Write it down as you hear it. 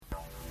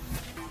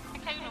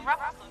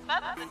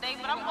the day,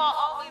 but I'm gonna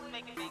always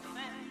make it make sense.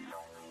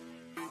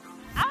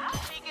 I'm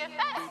just speaking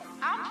facts.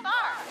 I'm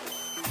sorry.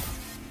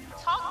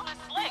 Talk with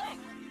Slick.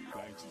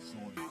 Thanks is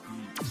on the beat.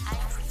 I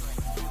am Slick.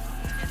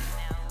 Just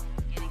now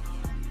getting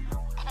you.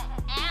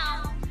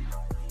 Ow.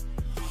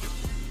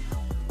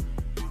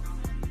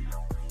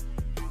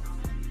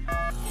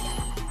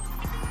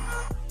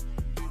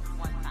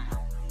 One time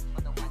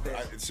for the one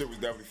time. The shit was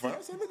definitely fun.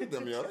 I said, look at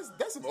them, yo.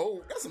 That's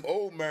some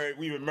old married.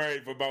 We were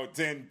married for about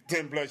 10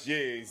 plus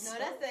years. No,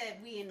 that's that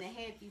we in the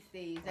happy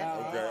stage.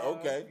 That's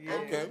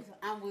Okay.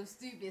 I'm with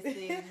stupid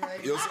stage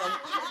right Yo, so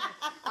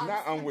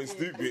I'm with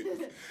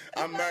stupid.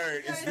 I'm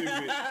married and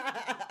stupid.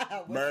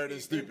 Married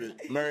and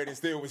stupid. Married and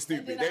still with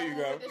stupid. There you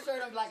go. With the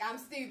shirt, I'm like, I'm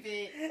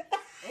stupid.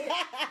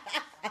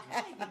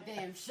 Take the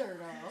damn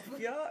shirt off.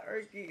 Y'all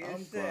irky I'm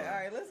as shit. crying.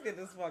 Alright, let's get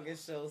this fucking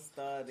show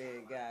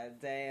started.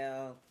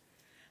 Goddamn.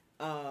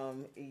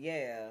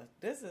 Yeah.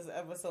 This is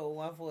episode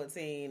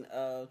 114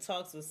 of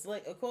Talks with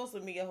Slick. Of course,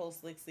 with me, your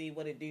host, Slick C.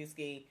 What it do,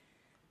 Ski?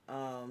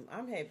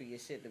 I'm happy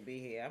as shit to be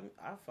here.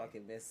 I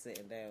fucking miss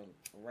sitting down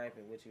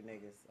rapping with you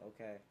niggas,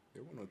 okay?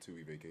 It went on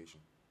 2-week vacation.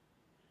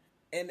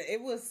 And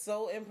it was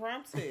so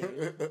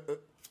impromptu.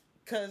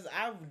 Because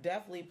I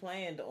definitely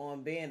planned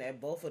on being at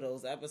both of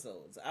those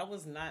episodes. I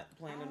was not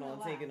planning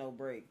on taking no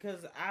break.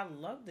 Because I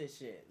love this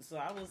shit. So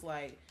I was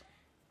like,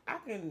 I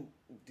can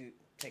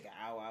take an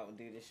hour out and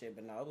do this shit.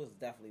 But no, it was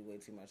definitely way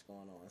too much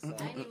going on. So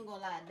I ain't even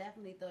gonna lie. I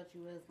definitely thought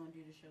you was gonna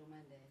do the show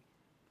Monday.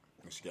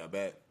 When she got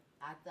back.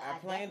 I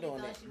planned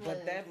on it.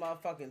 But that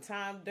motherfucking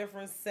time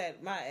difference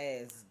set my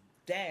ass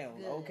down,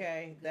 Good.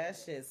 okay? Good. That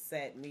shit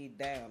set me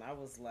down. I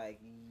was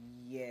like,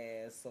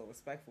 yeah, so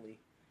respectfully.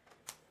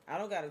 I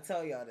don't gotta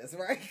tell y'all this,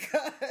 right?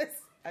 Because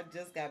I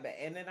just got back.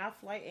 And then our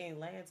flight ain't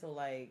land till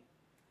like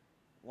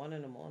 1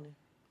 in the morning.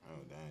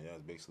 Oh, damn. Y'all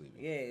was big sleeping.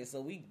 Yeah,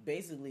 so we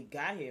basically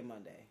got here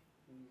Monday.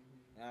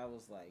 I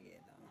was like, yeah,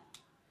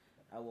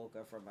 no. I woke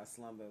up from my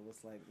slumber and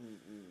was like,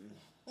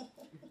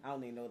 I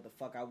don't even know what the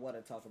fuck I want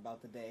to talk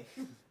about today.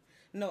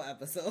 No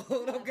episode,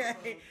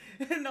 okay?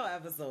 No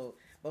episode.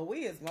 But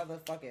we is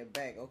motherfucking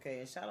back, okay?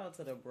 And shout out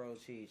to the bro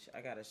Cheech.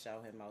 I gotta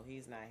shout him out.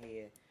 He's not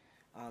here.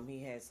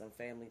 He had some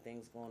family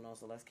things going on,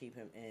 so let's keep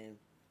him in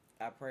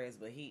our prayers.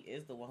 But he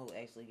is the one who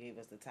actually gave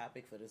us the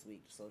topic for this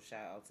week, so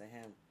shout out to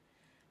him.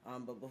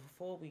 But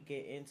before we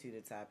get into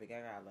the topic, I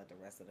gotta let the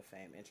rest of the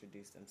fam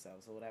introduce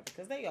themselves or whatever,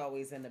 because they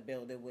always in the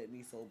building with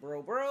me. So,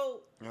 bro.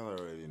 Y'all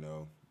already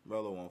know.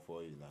 Mello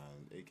 149,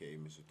 a.k.a.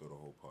 Mr. Throw the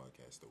Whole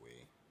Podcast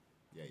Away.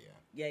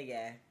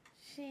 Yeah.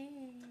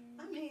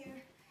 I'm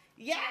here.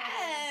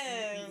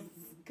 Yes!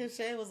 Because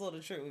Shay was on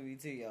the trip with me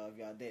too, y'all, if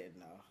y'all didn't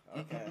know.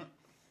 Okay.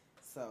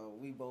 So,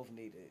 we both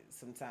needed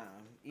some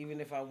time. Even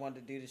if I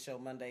wanted to do the show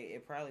Monday,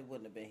 it probably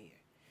wouldn't have been here.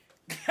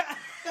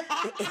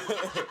 I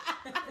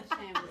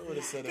would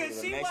have said it Because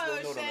with a she nice little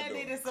note on Shay the door.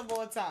 needed some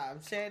more time.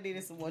 Shay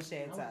needed some more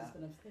Shay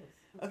time.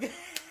 Okay.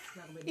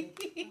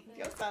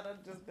 Your time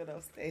I've just been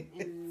upstairs.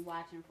 And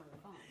watching from the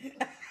phone.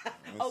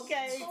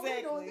 Okay, So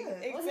we doing good.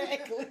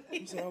 exactly.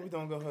 You say, we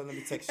don't go ahead. Let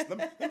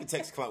me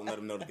text Clout and let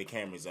them know that the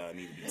cameras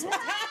need to be tilted.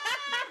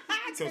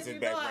 Tilted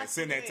back right.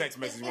 Send that text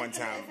message one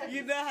time.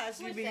 You know how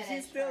she be. that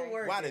She's ass still right.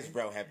 working. Why does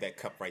bro have that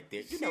cup right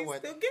there? You know what?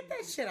 Still get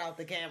that shit out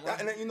the camera.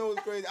 And you know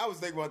what's crazy? I was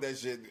thinking about that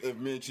shit. If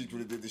me and Cheech would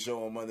have did the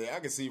show on Monday, I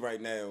can see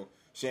right now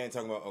Shan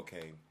talking about,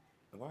 okay,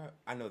 why?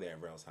 I know they're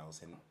at Rel's house,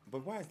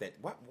 but why is that?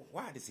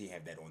 Why does he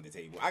have that on the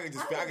table? I could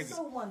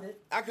wondered.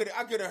 I could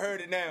have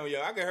heard it now,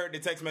 yo. I could have heard the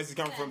text message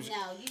coming from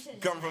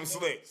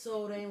Slick.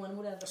 So they ain't want to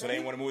move that. So they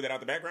ain't want to move that out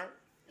the background.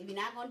 If you're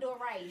not gonna do it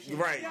right, you should.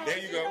 Right, there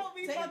you She go. don't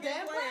be Take fucking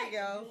that playing, back.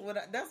 yo.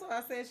 That's why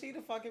I said she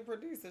the fucking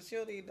producer. She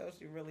don't even know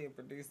she really a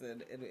producer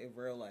in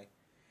real life.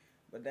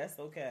 But that's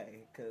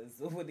okay, because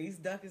when these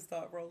duckers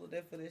start rolling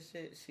in for this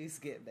shit, she's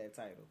getting that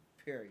title,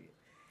 period.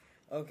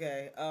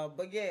 Okay,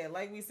 but yeah,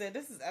 like we said,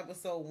 this is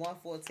episode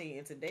 114,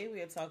 and today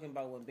we are talking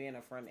about when being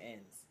a friend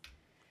ends.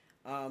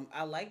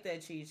 I like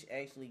that Cheech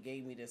actually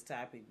gave me this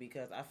topic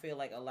because I feel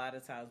like a lot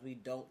of times we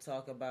don't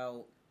talk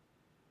about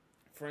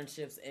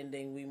friendships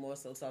ending. We more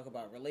so talk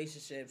about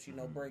relationships,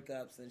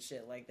 breakups and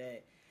shit like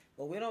that.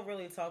 But we don't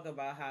really talk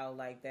about how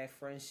like that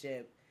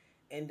friendship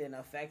ending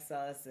affects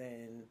us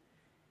and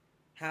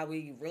how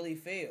we really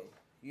feel.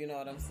 You know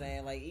what I'm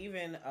saying? Like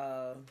even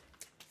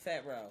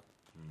Fat Row.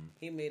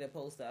 He made a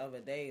post the other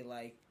day,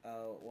 like,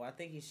 I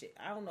think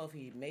I don't know if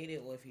he made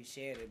it or if he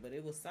shared it, but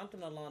it was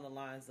something along the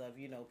lines of,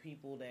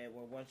 people that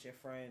were once your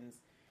friends,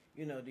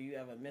 do you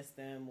ever miss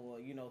them or,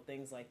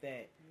 things like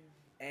that.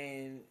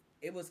 And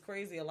it was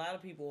crazy. A lot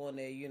of people on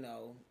there,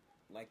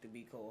 like to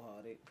be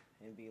cold-hearted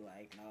and be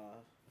like,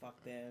 nah,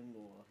 fuck them,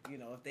 or,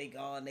 if they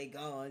gone,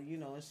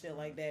 and shit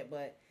like that.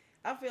 But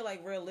I feel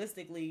like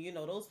realistically,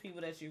 those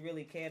people that you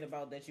really cared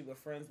about, that you were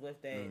friends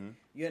with, that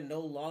you're no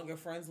longer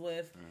friends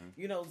with,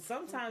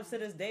 sometimes to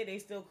this day, they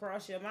still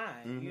cross your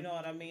mind. You know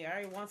what I mean?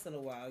 Every once in a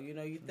while,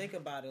 you think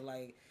about it,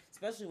 like,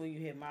 especially when you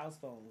hit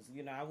milestones.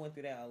 I went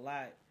through that a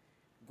lot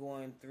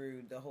going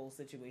through the whole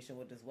situation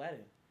with this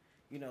wedding.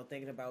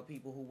 Thinking about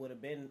people who would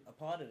have been a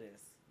part of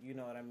this, you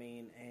know what I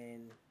mean,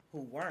 and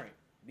who weren't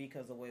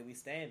because of where we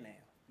stand now.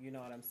 You know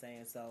what I'm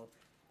saying? So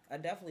I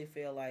definitely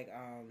feel like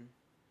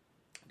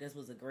this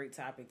was a great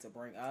topic to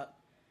bring up.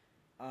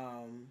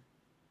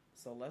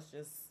 So let's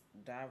just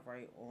dive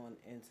right on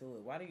into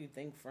it. Why do you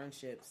think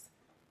friendships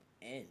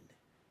end?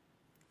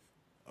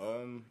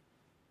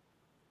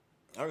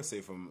 I would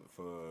say for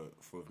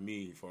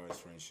me, as far as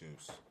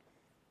friendships,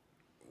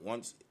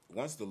 once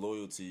the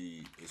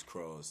loyalty is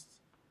crossed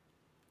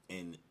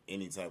in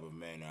any type of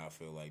manner, I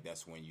feel like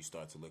that's when you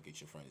start to look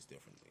at your friends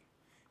differently.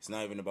 It's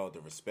not even about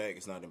the respect.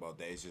 It's not about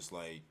that. It's just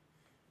like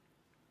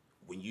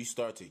when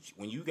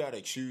you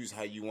gotta choose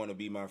how you want to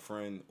be my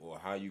friend or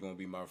how you gonna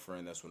be my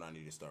friend. That's when I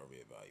need to start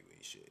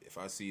reevaluating shit. If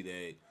I see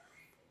that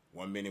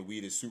 1 minute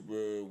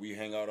we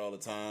hang out all the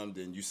time,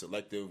 then you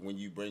selective when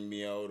you bring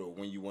me out or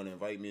when you want to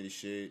invite me to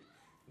shit.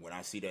 When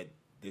I see that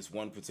this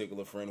one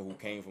particular friend who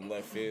came from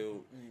left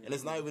field, and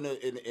it's not even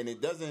and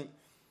it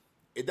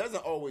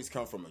doesn't always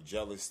come from a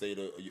jealous state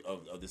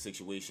of the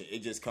situation. It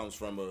just comes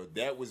from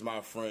that was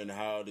my friend.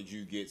 How did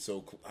you get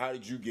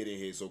in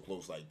here so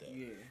close like that?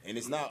 Yeah. And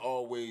it's not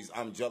always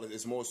I'm jealous.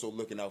 It's more so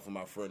looking out for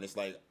my friend. It's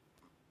like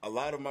a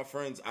lot of my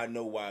friends, I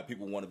know why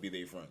people want to be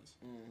their friends.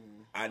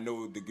 I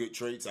know the good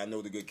traits. I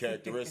know the good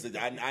characteristics.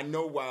 I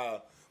know why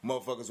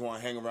motherfuckers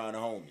want to hang around the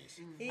homies.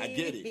 I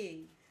get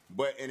it.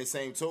 But in the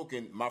same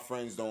token, my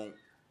friends don't.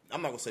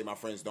 I'm not gonna say my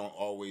friends don't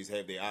always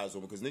have their eyes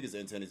open because niggas'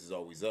 antennas is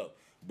always up.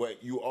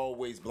 But you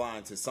always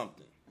blind to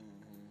something,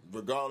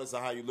 regardless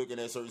of how you look at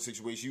that certain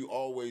situation. You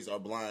always are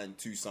blind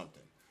to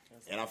something.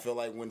 And I feel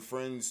like when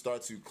friends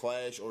start to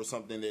clash or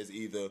something, there's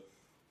either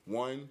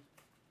one,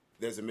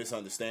 there's a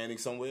misunderstanding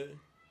somewhere,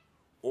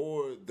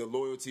 or the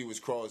loyalty was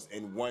crossed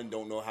and one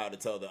don't know how to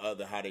tell the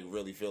other how they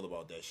really feel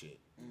about that shit.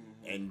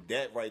 And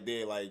that right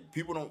there, like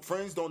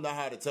friends don't know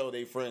how to tell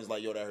their friends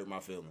like, yo, that hurt my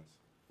feelings.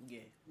 Yeah.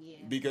 Yeah.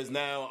 Because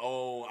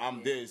now,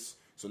 I'm this,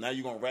 so now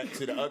you're gonna rap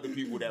to the other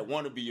people that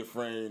want to be your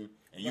friend,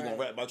 and you're gonna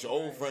rap about your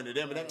old friend to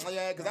them, and then,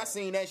 yeah, because I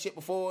seen that shit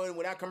before, and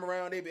when I come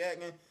around, they be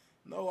acting.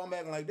 No, I'm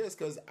acting like this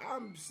because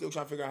I'm still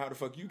trying to figure out how the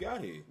fuck you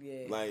got here.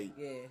 Yeah.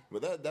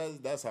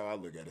 But that's how I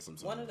look at it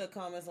sometimes. One of the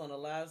comments on the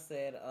live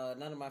said,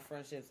 none of my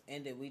friendships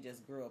ended, we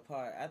just grew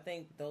apart. I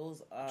think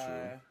those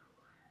are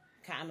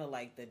kind of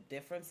like the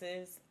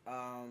differences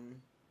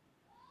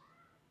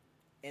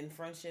in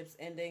friendships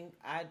ending.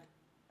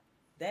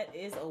 That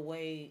is a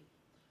way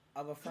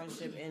of a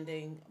friendship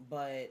ending,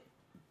 but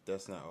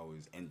that's not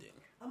always ending.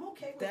 I'm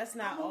okay with that's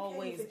not I'm okay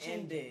always with it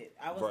changing. ended.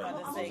 I was Right. about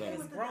to I'm say, okay because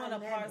with the growing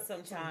apart dynamic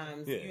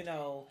sometimes, changing. you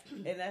know,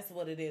 and that's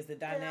what it is, the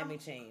dynamic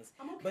change.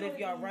 I'm okay But if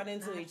with y'all it run being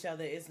into not- each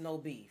other, it's no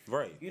beef.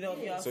 Right. You know,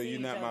 if y'all So see you're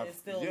each not other, my it's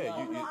still yeah.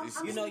 love. No,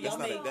 I'm You know, that's y'all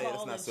not may a- that's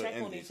call not and so check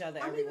on ended. each other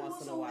I'm every even once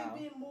more in a so while.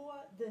 being more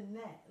than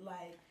that.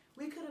 Like,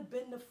 we could have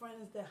been the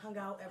friends that hung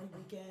out every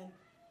weekend,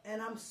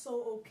 and I'm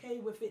so okay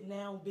with it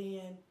now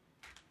being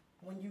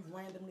when you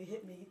randomly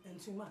hit me in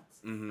 2 months.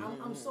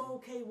 I'm so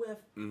okay with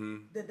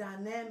the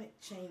dynamic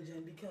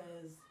changing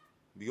because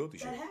We go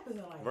through that shit. happens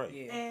in life. Right.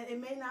 Yeah. And it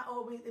may not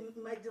always, it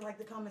might just like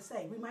the comments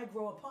say, we might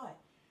grow apart.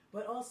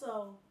 But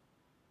also,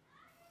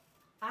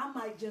 I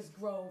might just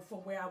grow from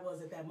where I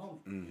was at that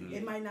moment.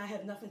 It might not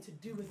have nothing to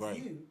do with Right.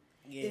 you.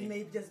 Yeah. It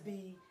may just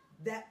be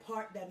that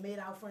part that made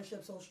our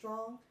friendship so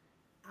strong.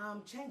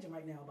 I'm changing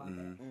right now about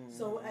that.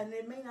 So, and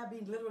it may not be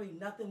literally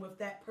nothing with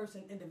that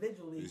person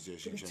individually. It's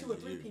just It you could be 2 or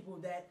changing 3 you. people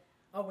that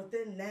are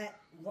within that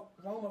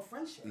realm of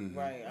friendship.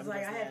 Right. It's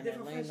like I have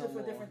different friendships for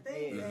for different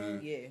things.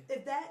 And Yeah.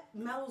 if that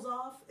mellows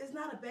off, it's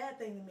not a bad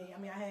thing to me. I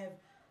mean, I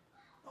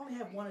only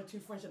have 1 or 2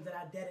 friendships that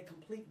I deaded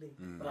completely.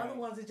 But other Right.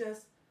 ones are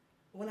just,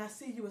 when I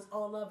see you, it's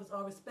all love, it's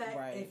all respect.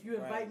 Right, If you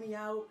invite right. me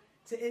out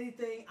to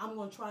anything, I'm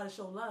going to try to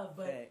show love,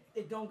 but Fact.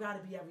 it don't got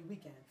to be every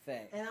weekend.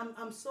 Fact. And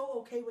I'm so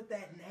okay with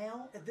that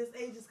now at this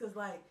age, just because,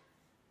 like,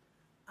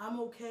 I'm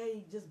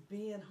okay just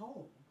being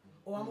home.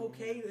 Or I'm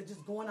okay with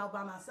just going out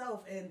by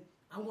myself and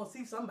I'm going to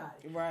see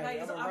somebody. Right,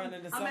 Like, I'm so gonna run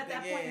into I'm at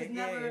that something, point,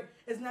 yeah,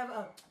 it's never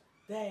a,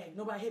 dang,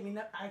 nobody hit me,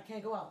 I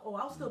can't go out. Oh,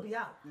 I'll still be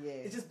out. Yeah,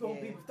 It just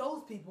won't be yeah. with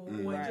those people,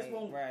 or it just Right,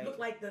 won't right. look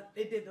like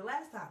it did the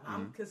last time.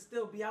 I could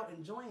still be out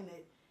enjoying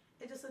it.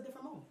 It's just a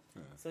different moment.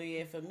 So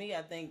yeah, for me,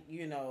 I think,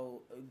 you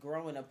know,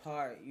 growing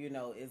apart, you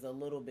know, is a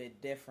little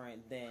bit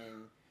different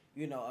than,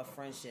 you know, a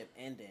friendship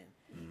ending.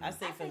 I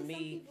say I for think me,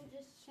 some people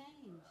just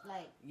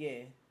change.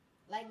 yeah,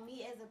 Like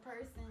me as a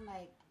person,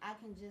 like I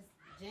can just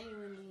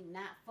genuinely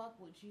not fuck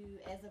with you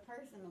as a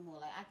person no more.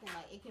 Like I can,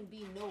 like, it can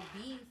be no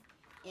beef,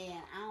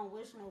 and I don't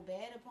wish no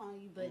bad upon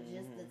you, but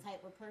just the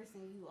type of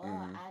person you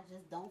are, I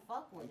just don't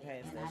fuck with I'm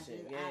it. past And that I shit,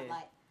 just, yeah. I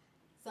like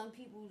some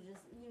people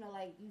just, you know,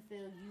 like you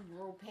feel you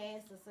grow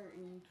past a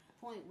certain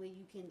point where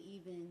you can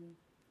even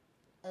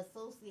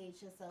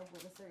associate yourself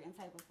with a certain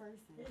type of person.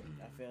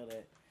 I feel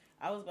that.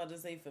 I was about to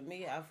say, for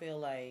me, I feel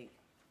like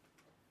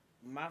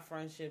my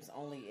friendships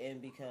only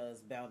end because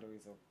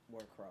boundaries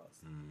were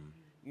crossed.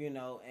 You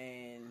know,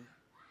 and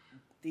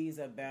these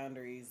are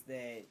boundaries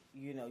that,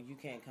 you know, you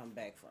can't come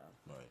back from.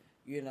 Right.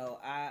 You know,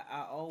 I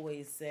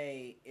always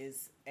say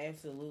it's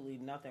absolutely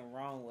nothing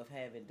wrong with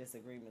having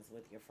disagreements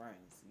with your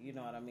friends. You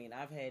know what I mean?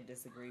 I've had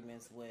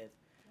disagreements with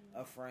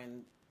a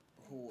friend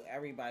who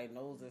everybody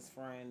knows his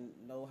friend,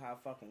 know how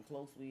fucking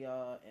close we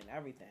are and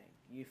everything.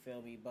 You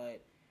feel me?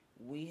 But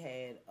we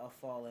had a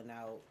falling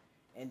out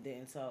and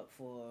didn't talk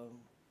for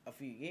a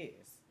few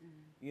years.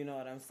 You know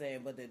what I'm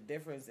saying? But the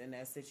difference in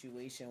that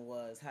situation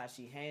was how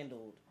she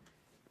handled,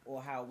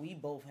 or how we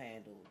both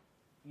handled,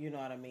 you know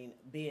what I mean,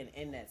 being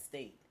in that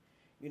state.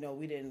 You know,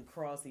 we didn't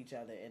cross each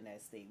other in that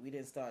state. We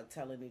didn't start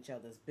telling each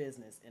other's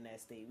business in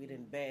that state. We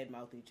didn't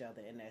badmouth each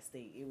other in that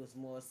state. It was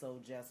more so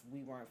just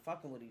we weren't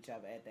fucking with each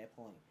other at that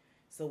point.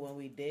 So when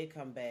we did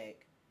come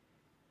back,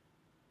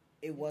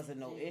 it wasn't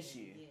no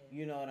issue.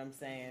 You know what I'm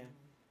saying?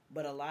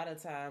 But a lot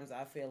of times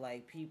I feel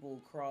like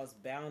people cross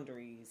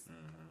boundaries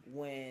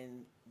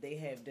when they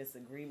have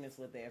disagreements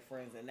with their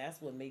friends. And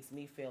that's what makes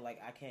me feel like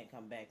I can't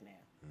come back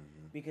now.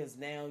 Because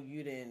now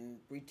you didn't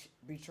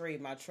betray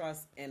my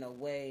trust in a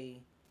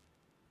way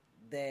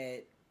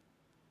that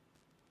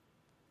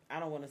I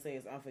don't want to say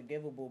it's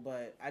unforgivable,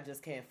 but I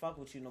just can't fuck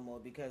with you no more,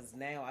 because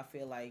now I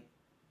feel like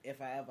if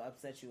I ever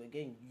upset you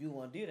again, you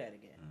won't do that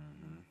again.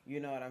 You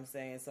know what I'm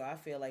saying? So I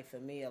feel like for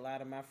me, a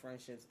lot of my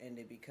friendships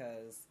ended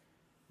because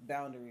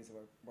boundaries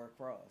were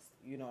crossed.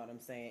 You know what I'm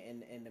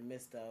saying? In the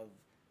midst of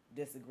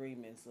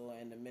disagreements, or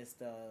in the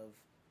midst of,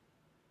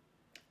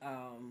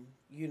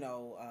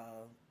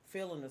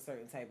 feeling a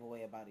certain type of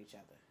way about each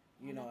other.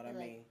 You know what I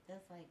mean?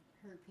 That's like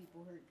hurt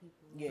people.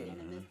 Yeah. In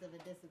the midst of a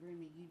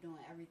disagreement, you doing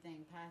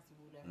everything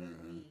possible to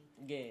hurt me.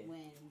 Yeah.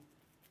 When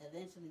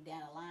eventually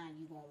down the line,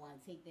 you gonna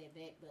want to take that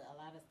back, but a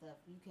lot of stuff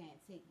you can't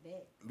take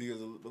back. Because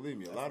believe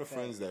me, a lot of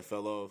friends that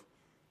fell off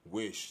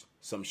wish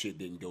some shit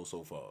didn't go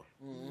so far.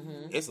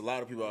 It's a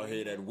lot of people out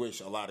here that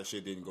wish a lot of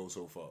shit didn't go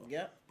so far.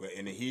 Yep. But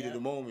in the heat of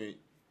the moment,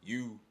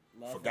 you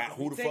forgot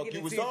who the Taking fuck you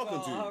it was too talking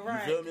far. to.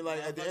 Right. You feel me?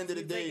 Like at the end of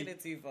the Taking day,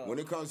 it too far. when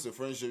it comes to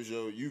friendships,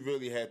 yo, you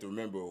really have to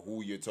remember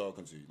who you're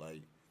talking to.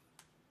 Like,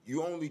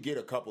 you only get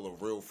a couple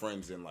of real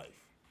friends in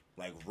life.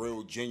 Like,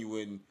 real,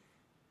 genuine,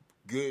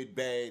 good,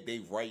 bad,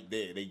 they right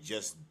there. They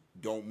just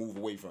don't move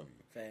away from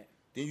you. Fact.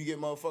 Then you get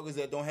motherfuckers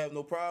that don't have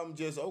no problem,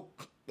 just,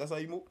 that's how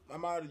you move.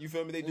 I'm out. You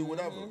feel me? They do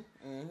whatever.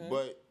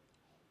 But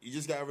you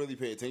just gotta really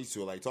pay attention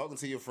to it. Like, talking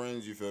to your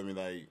friends, you feel me?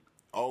 Like,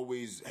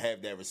 always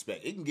have that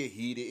respect. It can get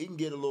heated. It can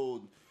get a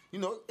little,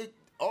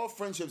 all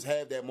friendships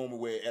have that moment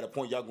where at a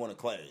point y'all going to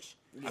clash.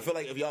 Yeah. I feel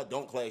like if y'all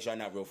don't clash, y'all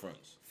not real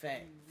friends.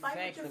 Fact. Fight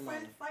Fact with your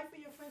friends. Fight for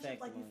your friendship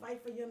Fact like you money.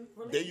 fight for your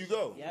relationship. There you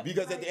go. Yep.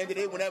 Because at the end of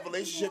the day, when that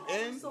relationship People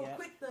are ends, so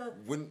quick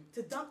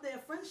to dump their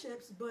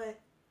friendships, but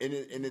and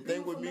the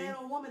thing with me, man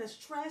or woman is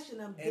trashing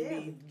them And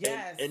daily.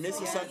 and this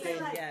is something.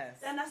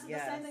 And that's the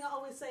Yes. same thing I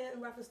always say in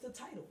reference to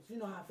titles. You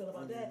know how I feel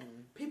about that.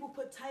 People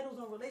put titles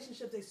on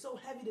relationships. They're so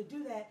heavy to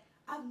do that.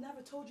 I've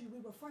never told you we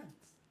were friends.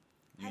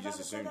 You Have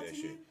just I ever assumed said that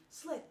to you? shit.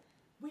 Slick,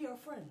 we are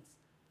friends.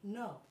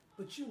 No,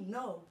 but you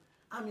know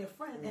I'm your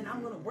friend, and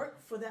I'm going to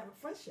work for that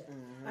friendship.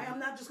 Like, I'm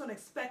not just going to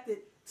expect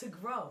it to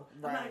grow.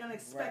 I'm not Right, going to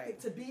expect right. it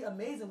to be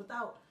amazing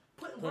without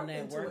putting Putting work that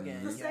into work it.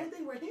 in, The yep. same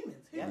thing, we're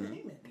humans. Human to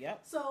human. Yep.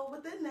 So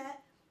within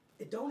that,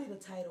 it don't need a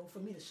title for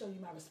me to show you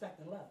my respect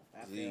and love.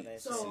 I feel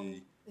that. So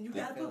See, and you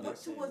gotta feel put work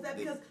that shit. towards that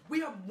because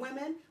we are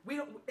women. We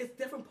don't. It's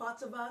different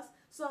parts of us.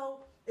 So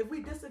if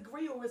we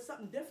disagree or it's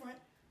something different,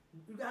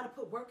 you gotta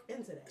put work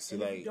into that. See,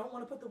 and if like, you don't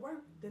want to put the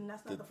work, then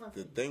that's not the friend.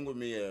 The thing with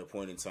me at a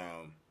point in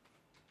time,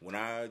 when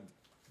I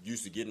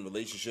used to get in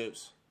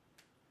relationships,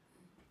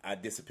 I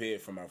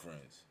disappeared from my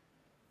friends.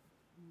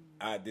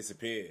 I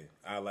disappeared.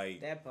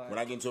 That part. When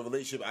I get into a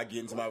relationship, I get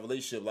into my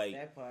relationship like,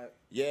 That part.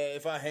 yeah,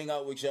 if I hang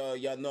out with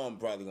y'all know I'm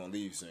probably gonna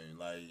leave soon.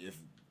 Like, if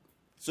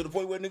to the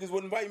point where niggas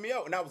wouldn't invite me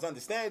out, and I was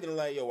understanding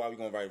like, yo, why we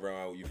gonna invite bro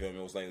out? You feel me?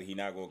 It was like he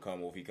not gonna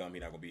come, or if he come, he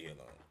not gonna be here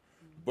long.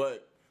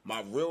 But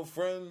my real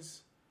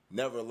friends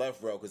never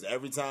left Rel, because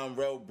every time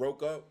Rel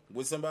broke up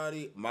with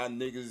somebody, my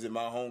niggas and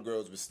my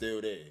homegirls were still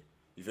there.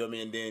 You feel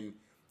me? And then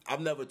I've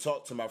never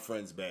talked to my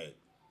friends bad.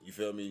 You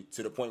feel me?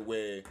 To the point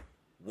where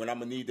when I'm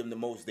gonna need them the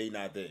most, they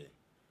not there.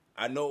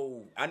 I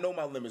know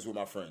my limits with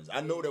my friends.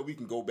 I know that we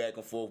can go back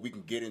and forth, we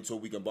can get into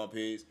it, we can bump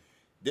heads.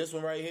 This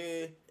one right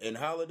here and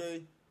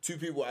Holiday, two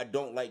people I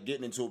don't like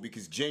getting into it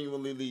because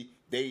genuinely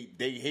they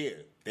here.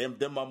 Them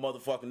my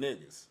motherfucking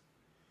niggas.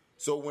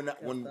 So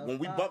when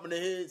we bumping the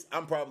heads,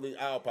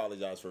 I'll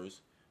apologize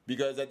first.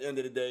 Because at the end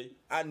of the day,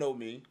 I know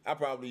me. I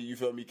probably, you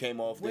feel me,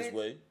 came off this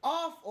way.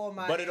 Off on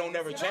my But it don't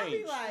never ass. And I be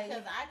change.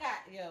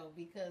 like,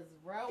 Because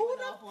Ro Who went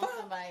the off on fuck?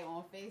 somebody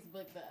on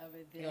Facebook the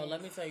other day. yo,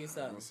 let me tell you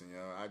something. Listen, yo,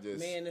 I just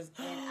Man, it's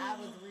And I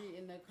was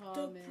reading the the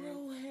comments.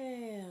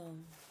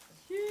 Broham.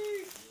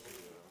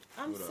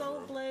 I'm What up, so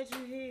bro? glad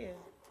you're here.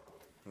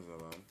 What's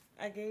up, man?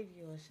 I gave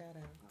you a shout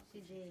out.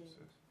 She did.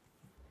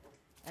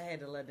 I had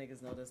to let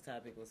niggas know this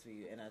topic was for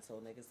you, and I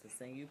told niggas to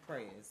send you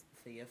prayers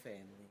for your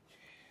family.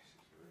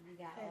 You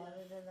got all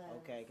of the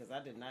love. Okay, because I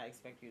did not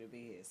expect you to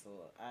be here, so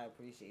I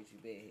appreciate you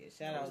being here.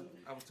 Shout out.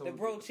 I was told The to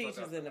bro get the fuck Cheech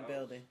out is in the house.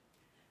 building.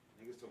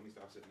 Niggas told me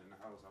stop sitting in the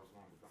house. I was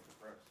going to become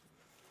depressed.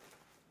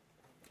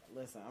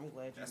 Listen, I'm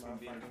glad you That's when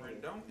being a motherfucking friend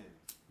here. don't end.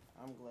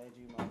 I'm glad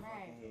you Right.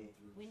 motherfucking here.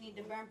 We need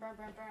to burn.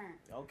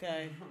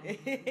 Okay.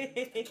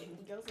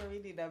 Go so we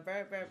need the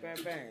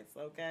burns,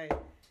 okay?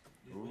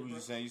 What was you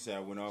saying? You said I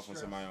went off on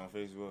somebody on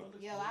Facebook.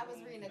 Yo, I was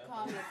reading the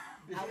comments.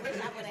 I wish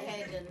I would have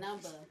had your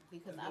number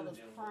because I was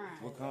crying.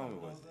 What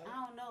comment was it?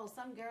 I don't know.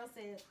 Some girl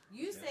said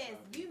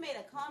you made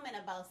a comment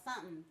about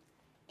something,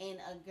 and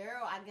a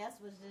girl I guess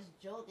was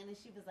just joking, and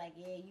she was like,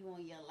 "Yeah, you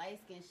on your light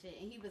skin shit,"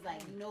 and he was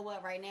like, "You know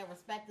what? Right now,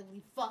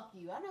 respectively, fuck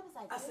you." And I was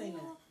like, I seen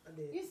that. "Oh, I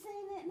did. you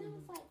seen that?" And I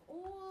was like,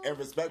 "Oh." And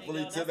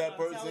respectfully to that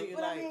person,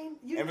 But I mean,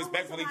 you And know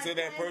respectfully when to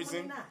that somebody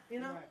person, not, you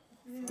know?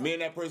 me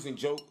and that person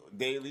joke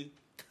daily,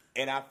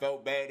 and I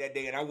felt bad that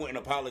day, and I wouldn't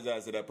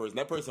apologize to that person.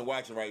 That person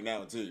watching right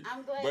now too.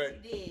 I'm glad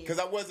but, you did. Because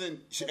I wasn't,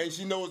 and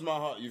she knows my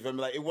heart. You feel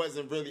me? Like it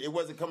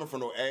wasn't coming from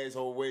no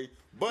asshole way.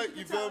 But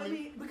you feel I me?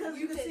 mean, because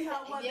you can see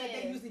how it was that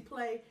they usually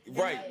play. And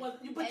Right. that was-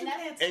 but And you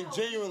can't and tell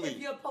genuinely- if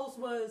your post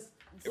was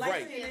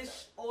Right.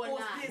 light-skinned-ish Or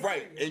not. skin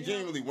Right, serious, and you know?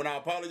 genuinely, when I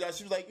apologized,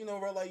 she was like, you know,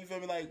 bro, like, you feel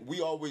me? Like, we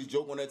always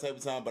joke on that type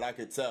of time, but I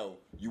could tell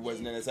you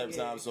wasn't in that type of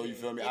time, so you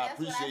feel me? And I that's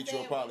what appreciate you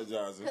said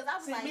apologizing. Because I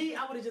was See, like, me,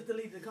 I would have just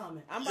deleted the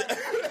comment. I'm about to,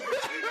 you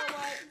know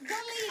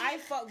what? I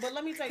fuck, but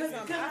let me tell you Because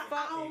something.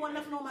 I don't want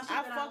nothing on my shit.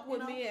 I that fuck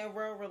with you know? me in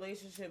real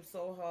relationships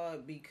so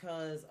hard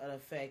because of the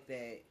fact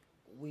that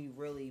we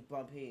really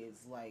bump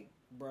heads like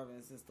brother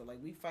and sister. Like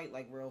we fight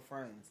like real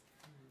friends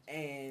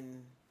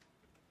and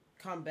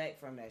come back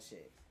from that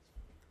shit.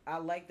 I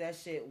like that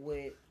shit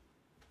with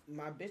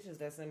my bitches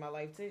that's in my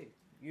life too.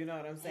 You know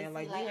what I'm saying? see,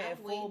 Like we like, have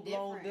I'm way full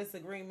blown different.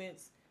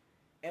 disagreements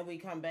and we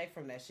come back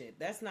from that shit.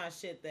 That's not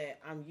shit that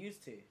I'm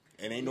used to.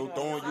 And ain't no You know,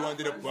 throwing you Our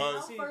under the first-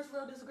 bus. Our first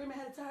real disagreement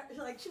had a time.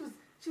 Like she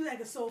was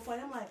acting so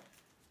funny. I'm like,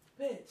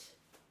 bitch,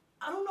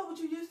 I don't know what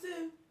you used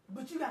to,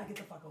 but you gotta get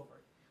the fuck over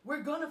it.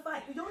 We're gonna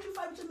fight. Don't you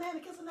fight with your man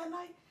and kiss him that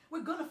night? We're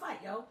gonna fight,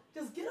 yo.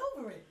 Just get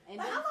over it. And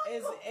Like, then- how long you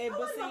It's, gonna- and, how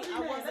but long see, you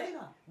gonna be I mad? Let me wasn't.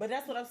 know. But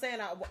that's what I'm saying.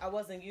 I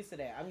wasn't used to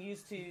that. I'm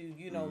used to,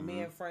 you know, me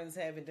and friends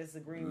having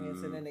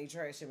disagreements and then they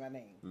trashing my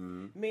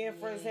name. Me and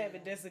friends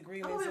having I'm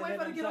disagreements gonna and wait then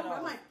for her them to get cut over it.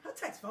 I'm off. like, her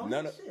text phone.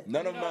 None of, shit.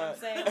 none of You know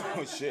what my, I'm saying?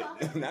 oh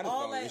shit, not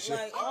All phone and that, shit.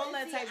 like all And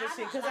that see, type of I'm shit.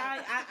 not Because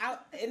like- I,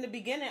 in the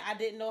beginning, I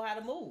didn't know how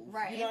to move.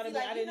 right. You know what I and mean? see,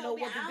 like, I didn't know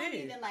what I to don't do.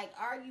 even like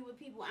argue with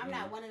people. I'm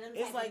not one of them.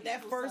 It's type like of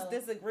that people, first so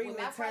disagreement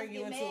when my friends turned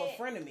you get into a mad,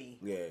 friend of me.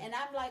 Yeah. And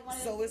I'm like one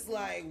of So them it's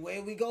like,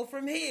 where we go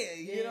from here?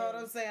 You know what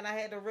I'm saying? I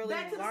had to really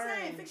Back to the learn.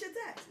 same. Fix your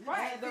text. I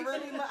had to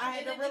really, I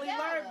had to really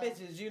learn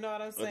bitches. You know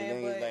what I'm But the saying?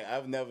 thing is, like,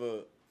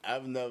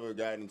 I've never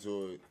gotten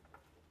into it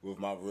with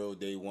my real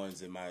day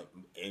ones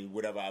and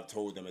whatever I've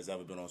told them has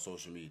ever been on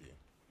social media.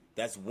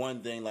 That's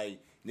one thing. Like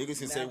niggas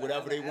can say Never,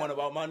 whatever they ever, want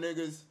ever. about my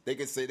niggas. They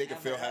can say they can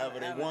feel however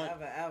they want.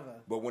 Ever.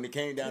 But when it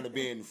came down to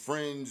being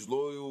friends,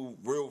 loyal,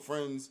 real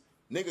friends,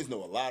 niggas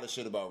know a lot of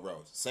shit about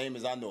Rose. Same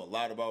as I know a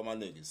lot about my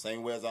niggas.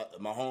 Same way as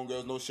my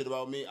homegirls know shit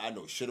about me, I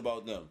know shit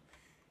about them.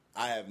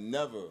 I have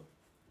never,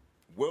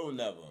 will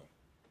never.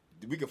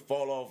 We could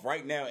fall off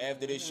right now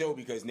after this show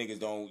because niggas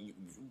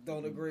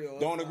Don't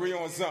agree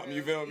on something.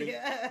 You feel me?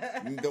 Yeah.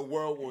 The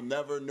world will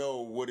never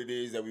know what it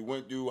is that we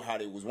went through, how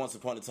they was once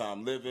upon a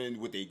time living,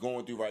 what they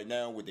going through right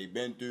now, what they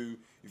been through.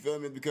 You feel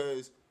me?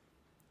 Because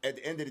at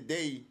the end of the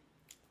day,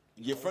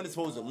 your friend is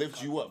supposed to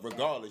lift you up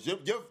regardless.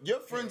 Your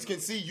friends can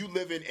see you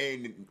living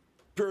in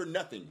pure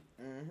nothing,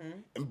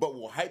 but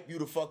will hype you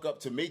the fuck up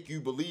to make you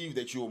believe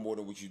that you are more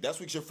than what you. That's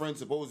what your friend's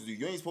supposed to do.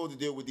 You ain't supposed to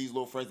deal with these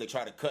little friends that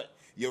try to cut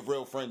your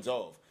real friends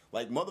off.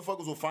 Like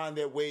motherfuckers will find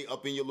their way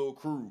up in your little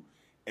crew,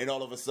 and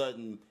all of a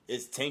sudden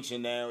it's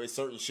tension now. It's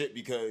certain shit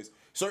because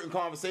certain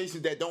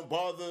conversations that don't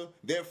bother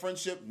their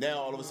friendship now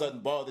all of a sudden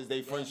bothers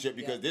their friendship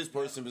because this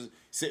person was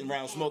sitting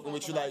around smoking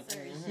with you. Like,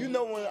 you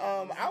know, when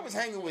I was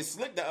hanging with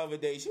Slick the other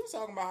day, she was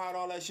talking about how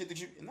all that shit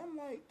that you, and I'm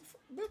like,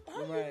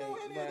 how you know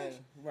any of this?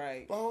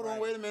 Right. But hold on,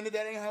 wait a minute,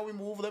 that ain't how we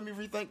move. Let me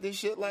rethink this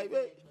shit. Like,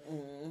 wait.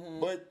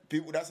 But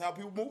people, that's how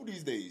people move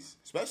these days,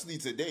 especially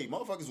today.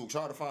 Motherfuckers will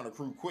try to find a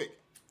crew quick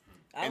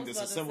and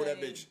disassemble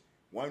that bitch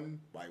one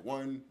by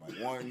one by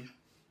one.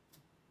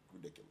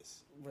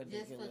 Ridiculous.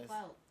 just flip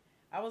out.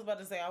 I was about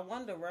to say, I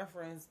wanted to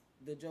reference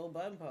the Joe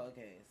Budden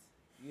podcast.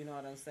 You know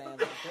what I'm saying? Like,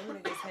 them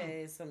niggas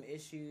had some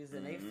issues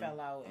and they fell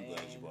out. I'm and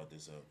glad you brought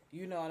this up.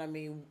 you know what I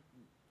mean?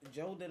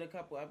 Joe did a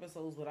couple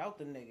episodes without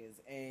them niggas,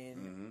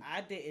 and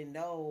I didn't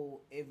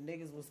know if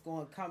niggas was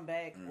going to come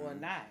back or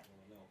not.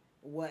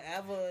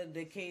 Whatever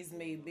the case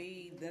may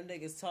be, them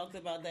niggas talked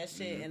about that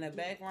shit in the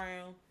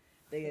background.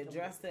 They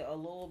addressed it a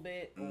little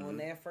bit on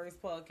their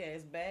first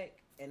podcast back,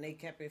 and they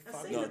kept it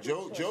fucking. No,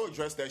 Joe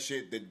addressed that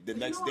shit the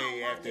next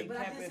day after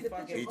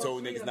he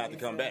told niggas not to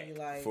come back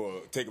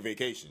for take a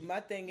vacation. My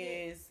thing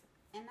is,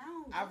 And I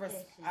don't get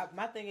that shit.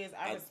 my thing is,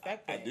 I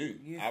respect I that. do.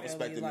 You I feel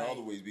respect me? it in all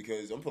the ways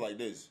because I'm put like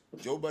this.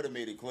 Joe Budden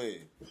made it clear.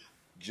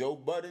 Joe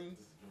Budden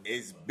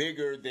is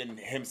bigger than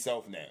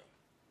himself now.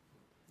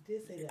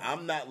 Did say that.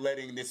 I'm not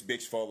letting this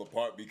bitch fall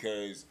apart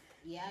because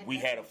Yeah, I we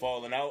get had a it.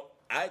 falling out.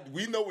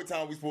 We know what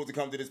time we supposed to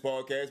come to this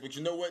podcast, but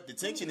you know what? The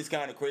tension is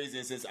kind of crazy,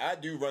 and since I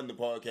do run the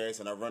podcast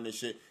and I run this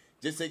shit,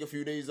 just take a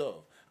few days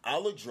off.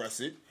 I'll address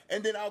it,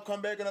 and then I'll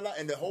come back and a lot.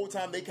 And the whole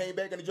time they came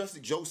back and addressed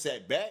it, Joe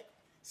sat back,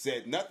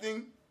 said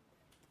nothing,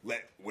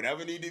 let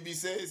whatever needed to be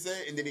said,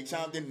 and then they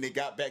chimed in and they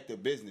got back to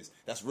business.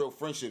 That's real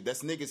friendship.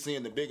 That's niggas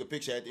seeing the bigger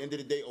picture. At the end of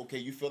the day, okay,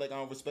 you feel like I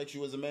don't respect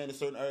you as a man in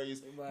certain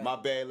areas. Right. My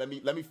bad. Let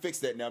me fix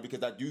that now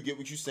because I do get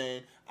what you're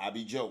saying. I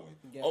be joeing.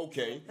 Yeah.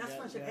 Okay. That's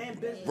friendship and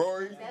business.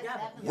 Rory, That's together.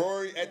 definitely-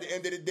 Rory, at the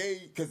end of the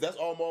day, because that's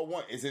all Maul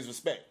want is his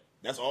respect.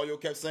 That's all you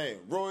kept saying.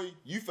 Roy,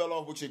 you fell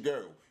off with your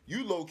girl.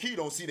 You low key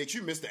don't see that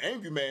you missed the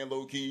angry man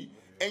low key,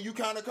 and you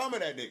kind of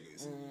coming at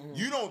niggas.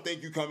 You don't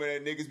think you coming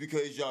at niggas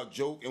because y'all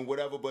joke and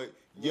whatever, but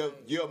your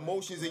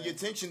emotions and your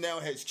tension now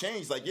has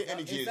changed. Like your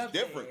energy It's is up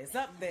different. There. It's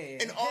up there.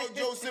 And all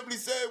Joe simply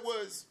said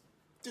was,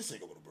 just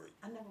take a little break.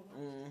 I never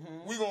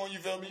went. We going, you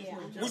feel me?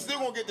 Yeah. We still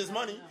gonna get this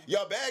money.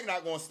 Y'all bag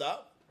not gonna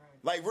stop.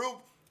 Like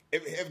real.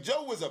 If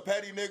Joe was a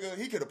petty nigga,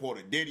 he could have pulled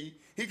a Diddy.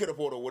 He could have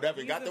pulled a whatever.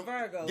 He's Got a them,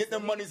 Virgo, get so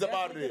them he monies up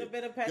out of definitely there.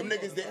 could have been a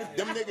petty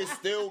Them niggas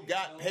still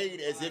got paid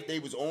as if they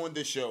was on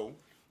the show.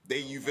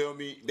 You feel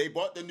me? They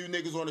bought the new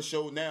niggas on the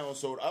show now,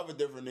 so the other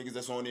different niggas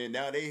that's on there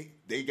now,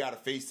 they got a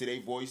face to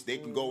their voice. They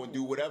can go and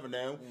do whatever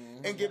now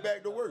and get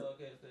back to work.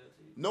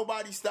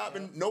 Nobody's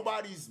stopping.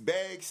 Nobody's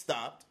bag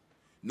stopped.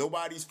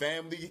 Nobody's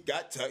family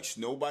got touched.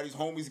 Nobody's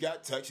homies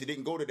got touched. It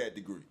didn't go to that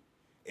degree.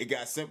 It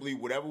got simply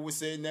whatever was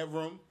said in that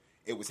room.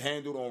 It was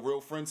handled on real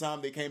friend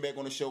time. They came back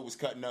on the show, was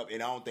cutting up,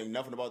 and I don't think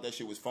nothing about that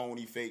shit was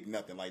phony, fake,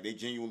 nothing. Like, they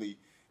genuinely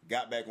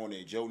got back on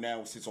there. Joe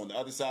now sits on the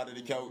other side of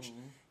the couch.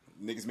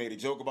 Niggas made a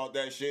joke about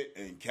that shit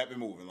and kept it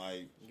moving.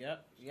 Like,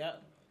 Yep.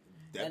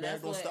 that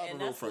bag don't stop in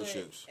real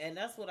friendships. And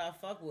that's what I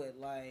fuck with.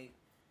 Like,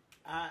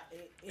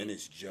 And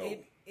it's Joe.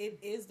 It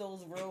is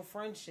those real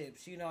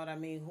friendships, you know what I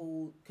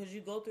mean? Because you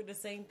go through the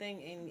same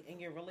thing in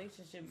your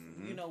relationships,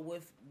 you know,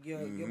 with your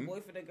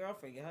boyfriend or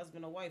girlfriend, your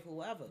husband or wife,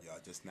 whoever. Y'all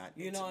just not.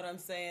 You know what I'm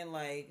saying?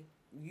 Like,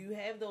 you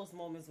have those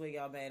moments where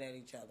y'all mad at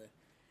each other.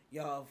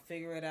 Y'all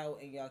figure it out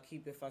and y'all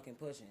keep it fucking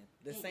pushing.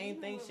 The And same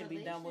even thing with should be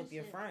done with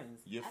your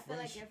relationships, friends. I feel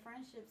like your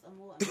friendships are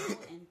more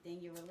important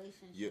than your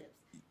relationships.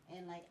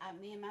 And like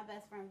me and my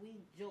best friend, we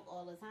joke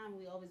all the time.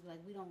 We always be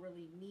like, we don't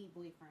really need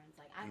boyfriends.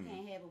 Like I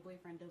can't have a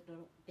boyfriend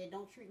that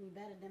don't treat me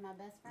better than my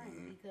best friend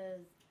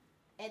because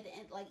at the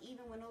end, like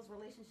even when those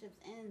relationships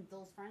end,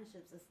 those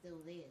friendships are still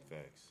there.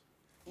 Facts.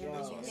 And Yo, when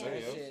you that's have what I'm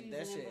issues saying, yo. That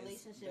in shit is-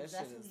 relationships, that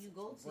that's shit who is you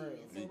go to. real.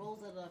 So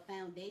those are the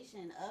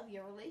foundation of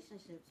your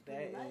relationships.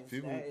 Pretty much.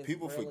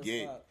 People real as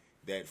forget fuck.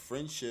 that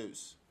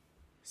friendships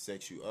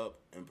set you up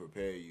and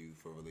prepare you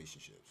for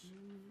relationships,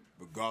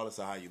 regardless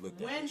of how you look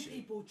at When that shit.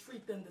 people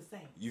treat them the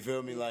same. You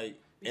feel me?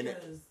 Like, and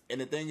Because-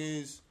 the thing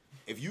is,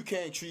 if you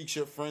can't treat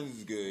your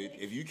friends good,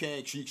 if you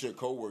can't treat your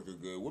coworker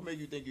good, what make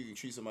you think you can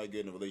treat somebody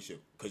good in a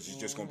relationship? Because it's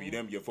just gonna be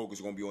them. Your focus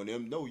is gonna be on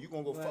them. No, you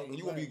gonna go fuck.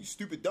 You gonna be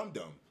stupid, dumb.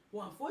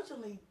 Well,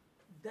 unfortunately,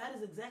 that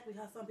is exactly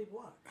how some people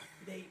are.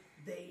 They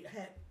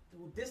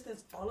will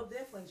distance all of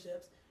their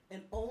friendships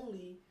and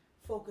only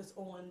focus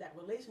on that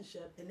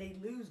relationship, and they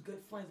lose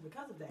good friends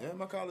because of that. Yeah,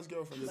 my college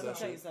girlfriend is Let me that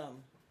tell you shit.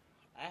 something.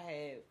 I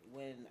had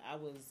when I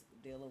was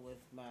dealing with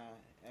my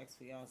ex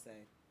fiance.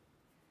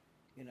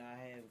 You know, I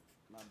had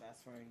my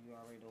best friend. You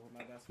already know who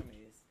my best friend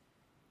is,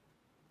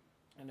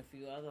 and a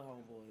few other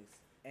homeboys.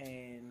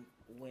 And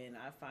when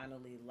I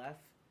finally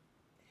left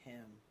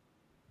him,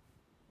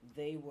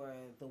 they were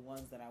the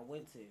ones that I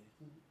went to,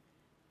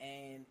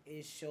 and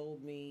it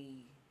showed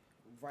me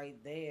right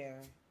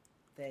there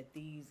that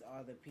these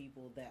are the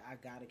people that I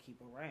gotta keep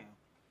around.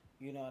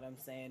 You know what I'm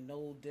saying?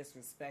 No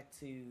disrespect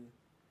to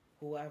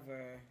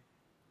whoever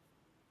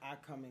I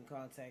come in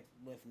contact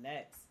with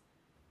next,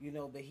 you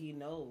know, but he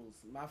knows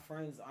my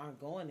friends aren't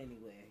going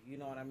anywhere. You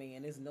know what I mean?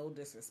 And it's no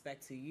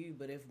disrespect to you,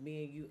 but if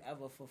me and you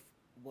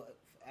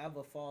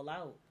ever fall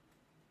out,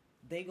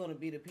 they gonna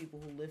be the people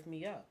who lift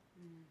me up.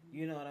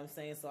 You know what I'm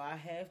saying? So I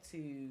have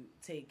to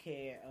take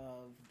care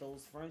of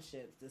those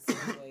friendships the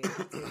same way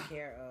I take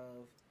care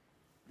of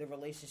the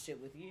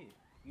relationship with you.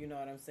 You know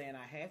what I'm saying?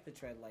 I have to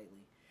tread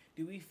lightly.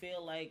 Do we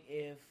feel like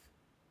if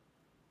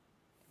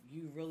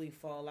you really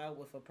fall out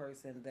with a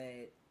person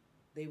that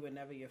they were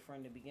never your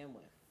friend to begin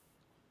with?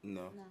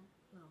 No,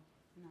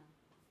 No.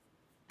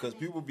 because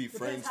people be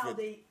friends Depends how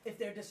for if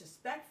they're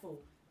disrespectful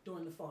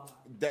during the fallout.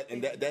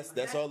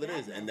 that's all it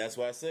is, and that's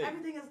why I say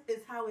Everything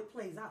is how it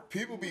plays out.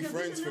 people be Because we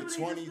friends can for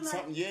literally 20 just be like,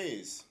 something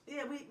years.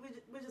 Yeah,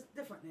 we're just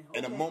different now.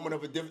 In a Okay. moment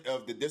of the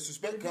But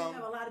disrespect if you come,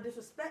 have a lot of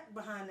disrespect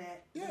behind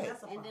that, then Yeah.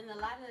 that's a And problem. then a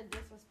lot of the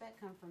disrespect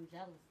comes from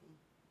jealousy.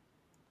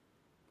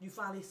 You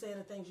finally say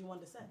the things you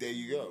wanted to say. there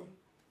you go.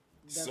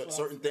 That's what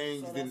Certain I'm-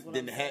 things so that's what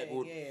didn't I'm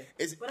happen. saying, yeah.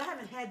 It's But I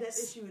haven't had that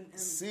issue in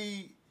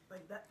see,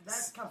 like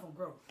that's come from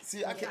growth.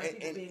 see, I Those can't, kind of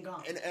people being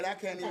gone. and I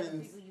can't The type of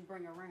even. people you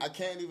bring around. I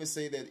can't even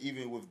say that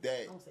even with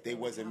that, Don't say they that.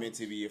 wasn't meant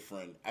to be a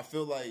friend. I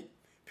feel like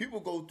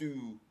people go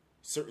through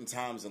certain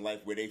times in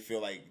life where they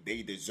feel like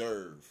they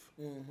deserve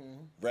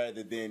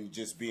rather than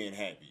just being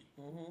happy.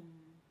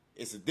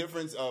 It's a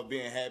difference of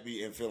being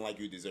happy and feeling like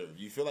you deserve.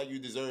 You feel like you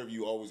deserve,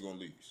 you always gonna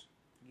lose.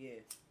 Yeah.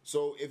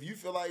 So if you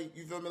feel like,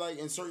 you feel me, like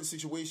in certain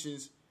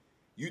situations,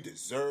 you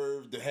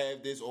deserve to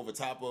have this over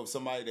top of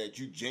somebody that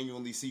you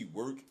genuinely see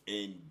work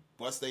and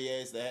bust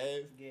their ass to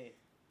have, Yeah.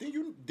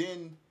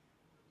 then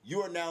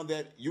you are now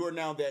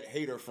that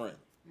hater friend.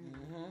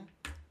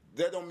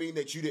 that don't mean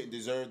that you didn't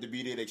deserve to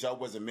be there, that y'all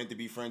wasn't meant to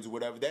be friends or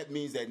whatever. That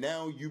means that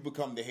now you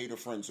become the hater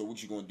friend. So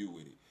what you gonna do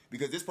with it?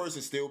 Because this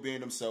person's still being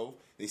themselves.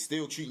 They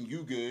still treating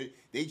you good.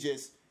 They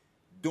just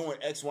doing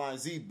X, Y, and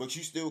Z, but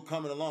you still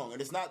coming along.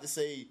 And it's not to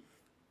say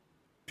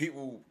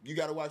people, you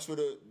got to watch for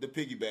the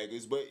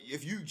piggybackers, but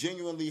if you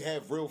genuinely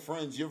have real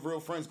friends, your real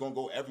friends going to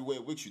go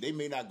everywhere with you. They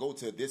may not go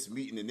to this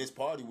meeting and this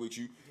party with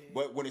you,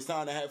 but when it's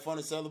time to have fun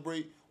and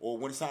celebrate, or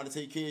when it's time to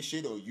take care of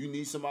shit, or you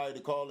need somebody to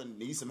call and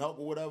need some help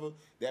or whatever,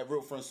 that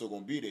real friend's still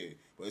going to be there.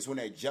 But it's when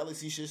that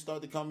jealousy shit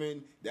start to come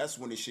in, that's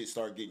when the shit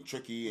start getting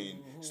tricky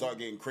and start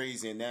getting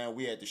crazy. And now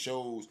we at the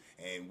shows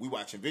and we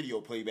watching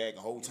video playback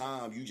the whole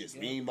time. You just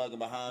mean mugging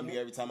behind me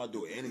every time I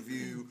do an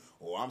interview,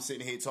 or I'm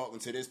sitting here talking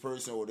to this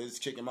person or this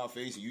chick in my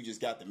face, and you just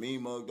got the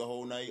mean mug the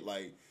whole night.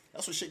 Like,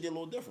 that's when shit get a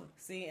little different.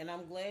 See, and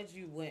I'm glad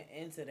you went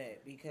into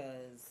that,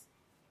 because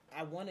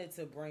I wanted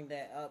to bring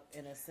that up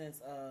in a sense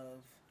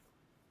of,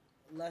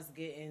 let's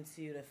get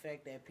into the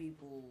fact that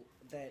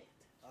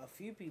a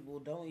few people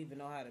don't even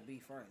know how to be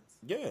friends.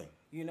 Yeah.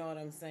 You know what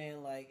I'm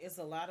saying? Like, it's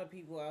a lot of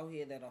people out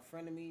here that are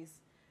frenemies.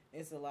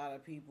 It's a lot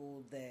of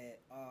people that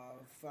are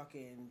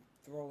fucking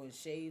throwing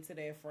shade to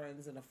their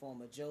friends in the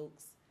form of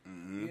jokes.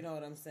 Mm-hmm. You know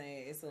what I'm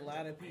saying? It's a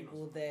lot of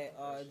people that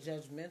are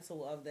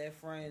judgmental of their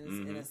friends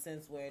in a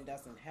sense where it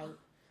doesn't help.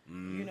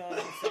 You know what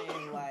I'm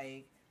saying?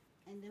 Like,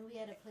 and then we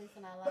had a place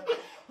in our life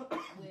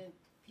where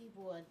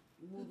people are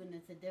moving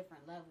into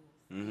different levels.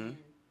 And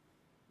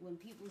when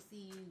people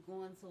see you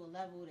going to a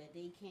level that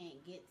they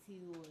can't get to,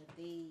 or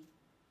they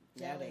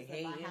jealous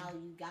about how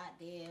you got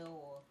there,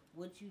 or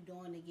what you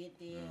doing to get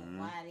there,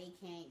 why they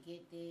can't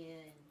get there,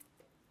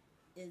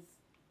 and it's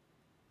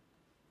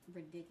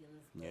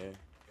ridiculous. Yeah,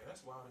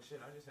 that's wild as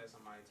shit. I just had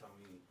somebody tell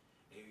me,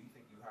 hey, you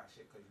think you hot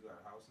shit because you got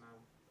a house now?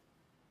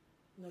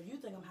 No, you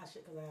think I'm hot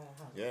shit because I got a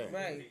house. Yeah.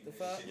 right, the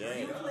fuck? Yeah.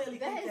 You clearly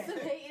think That's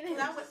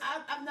that.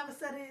 I've never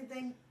said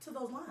anything to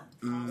those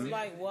lines.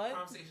 Like what?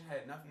 Conversation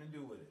had nothing to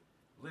do with it.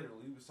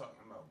 Literally, we was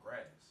talking about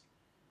grass.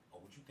 Oh,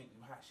 would you think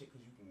you hot shit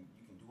because you can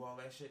do all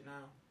that shit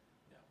now?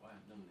 Yeah, why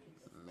them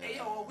niggas? Hey,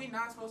 yo, we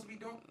not supposed to be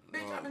doing?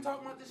 Bitch, I've been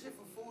talking about this shit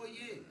for 4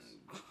 years.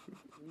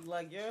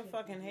 Like, you're a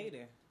fucking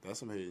hater. That's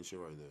some hating shit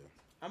right there.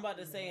 I'm about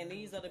to say, and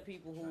these are the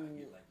people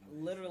who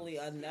literally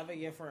are never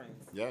your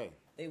friends. Yeah.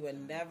 They were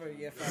never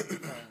your fucking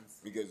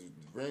friends.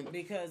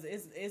 Because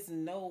it's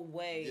no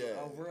way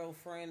a real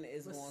friend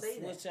is But going say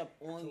to switch up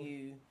on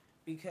you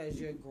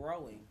because you're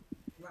growing.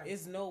 Right.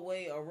 It's no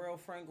way a real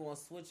friend going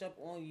to switch up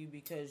on you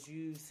because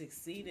you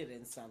succeeded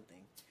in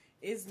something.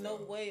 It's no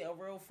way a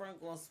real friend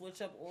going to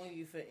switch up on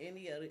you for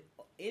any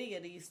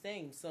of these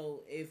things.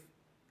 So if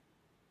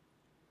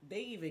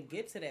they even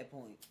get to that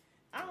point,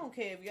 I don't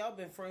care if y'all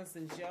been friends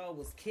since y'all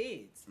was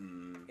kids.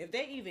 If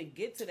they even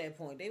get to that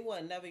point, they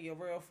wasn't never your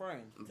real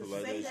friend.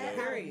 Say that,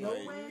 period.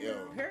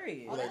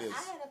 Period. Oh, Like I this.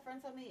 had a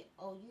friend tell me,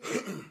 "Oh,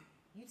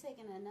 you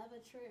taking another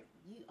trip?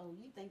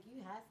 You think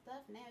you hot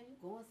stuff now? You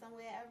going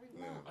somewhere every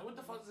month? Like, what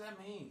the fuck does that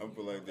mean? I'm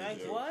feel like this.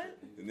 Like yo. what?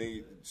 The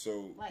nigga,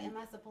 so Like, am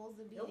I supposed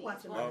to be You're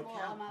watching equal my all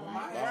account. my When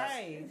life?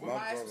 Right. When my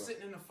ass brother. was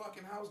sitting in the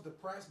fucking house,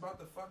 depressed about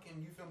the fucking,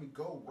 you feel me,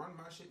 go run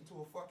my shit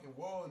into a fucking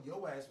wall,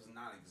 your ass was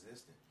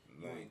non-existent.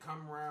 You ain't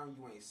come around,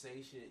 you ain't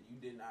say shit, you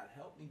did not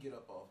help me get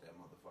up off that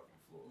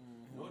motherfucking floor.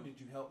 Nor did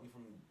you help me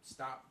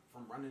stop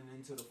from running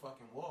into the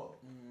fucking wall.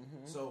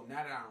 So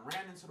now that I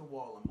ran into the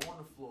wall, I'm on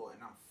the floor,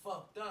 and I'm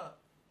fucked up,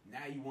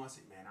 now you want to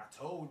say, man, I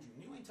told you.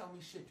 You ain't tell me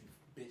shit, you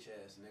bitch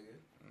ass nigga.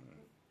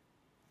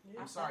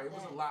 I'm sorry, it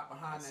was a lot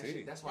behind that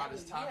shit. That's why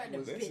this topic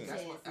was.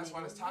 That's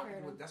why this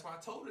topic was. That's why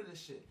I told her this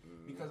shit.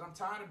 Because I'm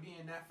tired of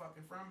being that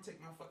fucking friend. I'm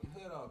taking my fucking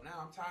hood off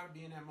now. I'm tired of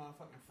being that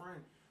motherfucking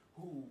friend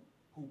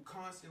who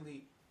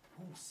constantly,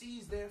 who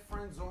sees their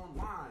friends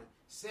online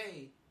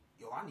say,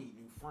 yo, I need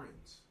new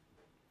friends.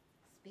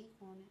 Speak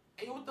on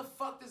it. Hey, what the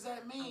fuck does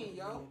that mean,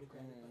 yo?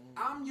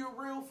 I'm your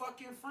real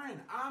fucking friend.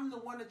 I'm the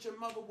one that your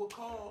mother would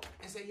call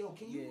and say, yo,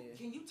 can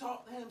you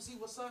talk to him, see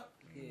what's up?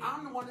 Yeah.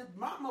 I'm the one that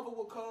my mother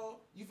would call.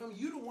 You feel me?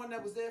 You the one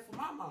that was there for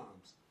my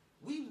moms.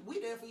 We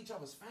there for each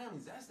other's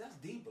families. That's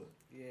deeper.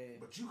 Yeah.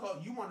 But you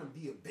want to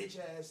be a bitch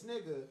ass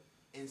nigga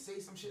and say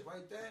some shit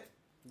like that?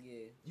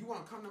 Yeah. You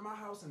want to come to my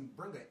house and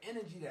bring an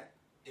energy that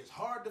is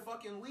hard to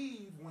fucking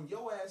leave when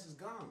your ass is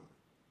gone.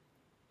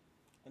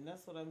 And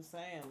that's what I'm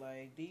saying.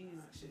 Like these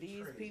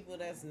crazy, people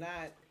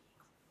man.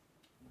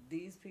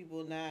 these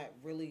people not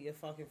really your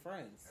fucking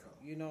friends.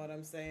 You know what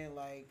I'm saying?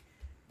 Like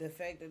the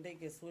fact that they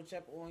can switch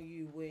up on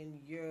you when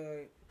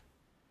you're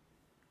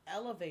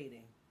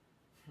elevating.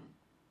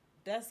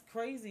 That's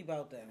crazy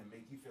about that. And it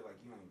make you feel like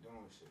you ain't doing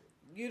shit.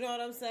 You know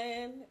what I'm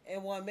saying?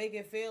 And want to make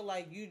it feel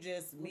like you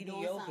just We're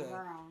doing something mediocre.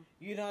 wrong.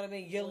 You know what I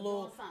mean? Your We're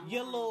little doing something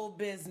your wrong. little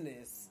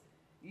business.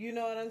 You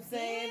know what I'm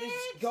saying?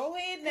 Bitch. Go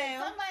ahead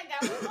now. Somebody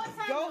got one more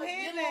time. Go to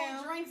ahead your now.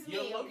 little drinks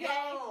Yo, me, okay?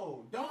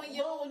 yo, don't Doing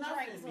your little little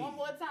nothing drinks me. one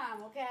more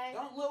time, okay?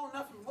 Don't little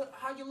nothing.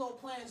 How your little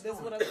plans doing?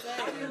 That's what I'm saying.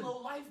 How your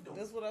little life doing?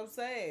 That's what I'm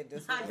saying.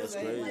 That's what I'm That's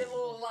saying. crazy. Your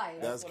little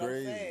life. That's what I'm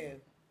crazy.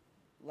 saying.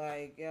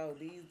 Like, yo,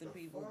 these the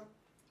people. Fuck?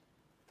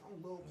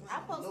 Don't little I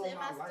plans. posted Little in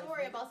my life,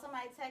 story nigga. about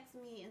somebody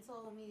texted me and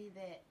told me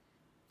that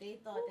They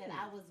thought that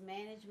I was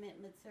management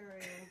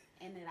material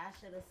and that I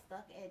should have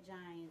stuck at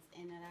Giants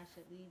and that I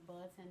should leave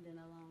bartending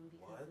alone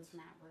because What? it's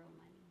not real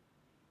money.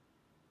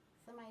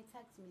 Somebody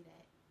texted me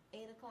that.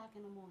 8 o'clock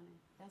in the morning.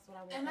 That's what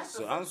I was. And that's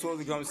So I'm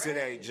supposed to come sit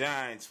at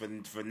Giants for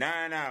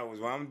 9 hours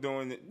while I'm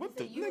doing it. What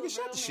the you nigga? a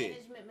Shut real the shit.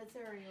 management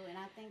material, and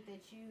I think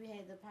that you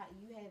have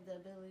the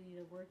ability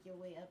to work your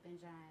way up in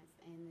Giants,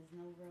 and there's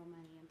no real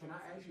money in. Can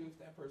I ask you if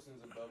that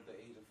person's above the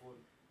age of 40?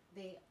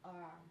 They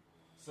are.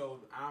 So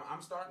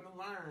I'm starting to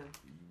learn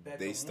that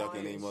They the stuck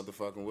in their ones-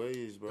 motherfucking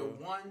ways, bro.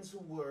 The ones who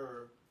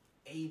were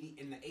 80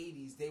 in the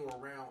 80s, they were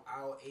around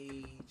our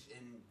age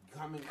and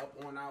coming up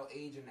on our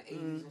age in the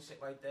 80s and shit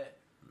like that.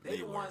 They're They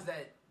the were. ones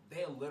that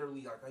they're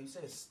literally, like how you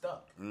said,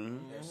 stuck.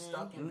 They're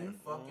stuck in their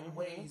fucking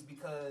ways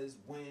because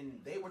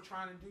when they were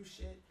trying to do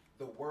shit,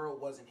 the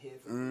world wasn't here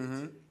for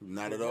creativity.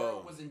 Not the at world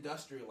all. was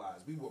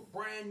industrialized. We were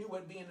brand new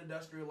at being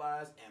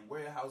industrialized, and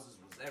warehouses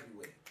was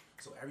everywhere.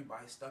 So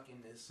everybody's stuck in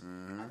this.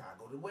 I gotta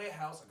go to the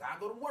warehouse. I gotta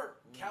go to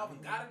work. Calvin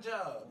got a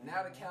job.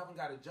 Now that Calvin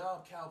got a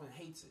job, Calvin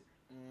hates it.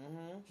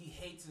 He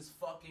hates his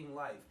fucking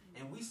life.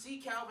 And we see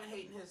Calvin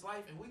hating his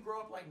life, and we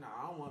grow up like, nah,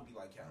 I don't want to be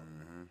like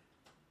Calvin.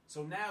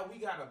 So now we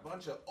got a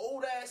bunch of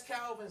old ass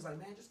Calvins like,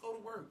 man, just go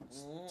to work,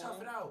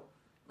 tough it out,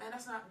 man.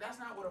 That's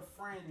not what a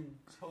friend's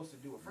supposed to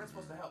do. A friend's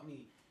supposed to help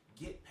me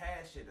get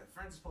past shit. A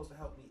friend's supposed to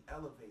help me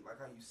elevate, like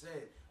how you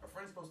said. A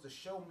friend's supposed to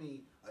show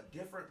me a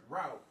different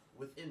route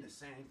within the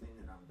same thing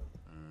that I'm doing.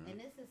 And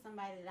this is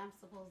somebody that I'm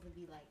supposed to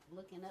be like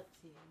looking up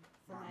to.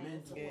 Somebody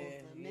that's mentor.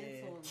 supposed to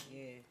mentor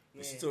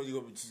me. She told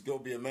you to go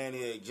be a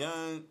maniac,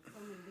 John. For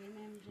me to be a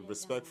manager at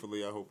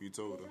Respectfully, I hope you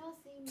told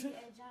Giants. her. Did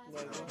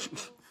y'all see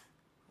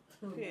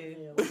me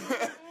at Giants?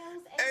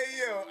 Hey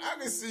yo, I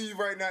can see you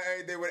right now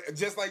every day,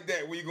 just like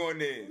that. When you going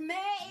there, Man,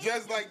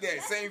 just like that,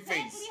 that's same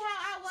exactly face,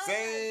 how I was.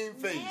 Same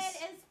face. Mad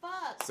as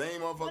fuck.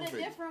 same motherfucking With a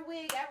face. different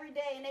wig every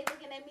day, and they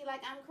looking at me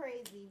like I'm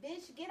crazy.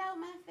 Bitch, get out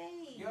my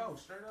face. Yo,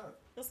 straight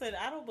up. Listen,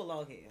 I don't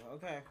belong here,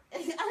 okay?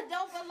 I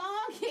don't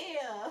belong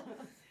here.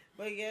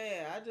 But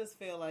yeah, I just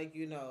feel like,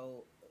 you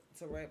know,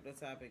 to wrap the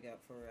topic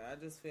up for real, I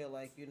just feel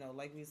like, you know,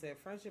 like we said,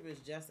 friendship is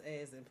just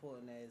as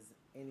important as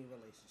any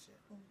relationship.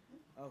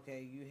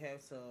 Okay, you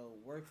have to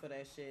work for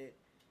that shit.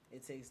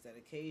 It takes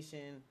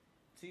dedication.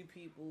 Two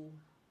people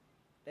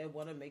that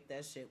want to make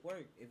that shit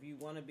work. If you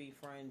want to be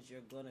friends, you're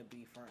going to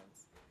be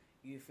friends.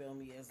 You feel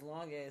me? As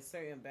long as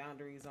certain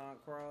boundaries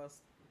aren't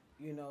crossed,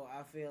 you know,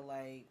 I feel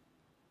like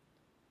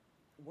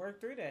work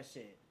through that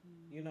shit.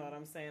 You know what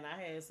I'm saying?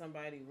 I had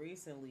somebody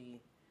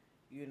recently,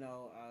 you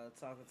know,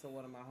 talking to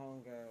one of my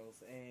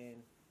homegirls, and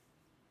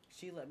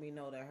she let me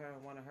know that her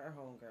and one of her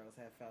homegirls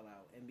had fell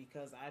out. And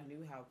because I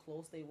knew how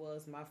close they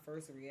was, my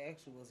first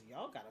reaction was,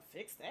 y'all gotta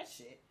fix that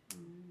shit.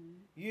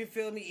 You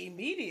feel me?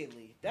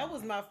 Immediately. That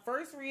was my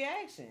first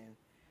reaction.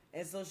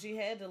 And so she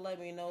had to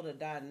let me know the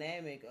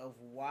dynamic of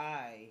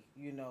why,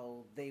 you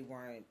know, they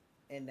weren't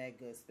in that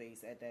good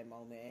space at that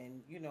moment.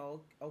 And, you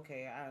know,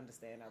 okay, I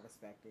understand, I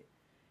respect it.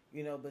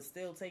 You know, but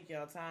still take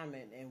y'all time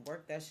and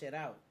work that shit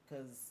out.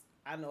 Because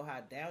I know how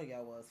down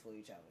y'all was for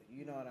each other.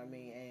 You know what I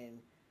mean? And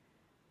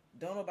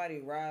don't nobody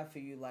ride for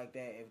you like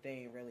that if they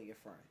ain't really your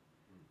friend.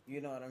 You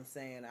know what I'm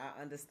saying?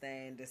 I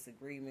understand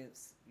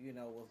disagreements, you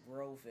know, with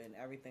growth and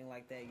everything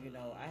like that. You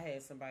know, I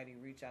had somebody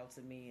reach out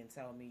to me and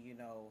tell me, you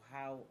know,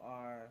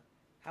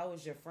 how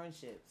is your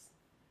friendships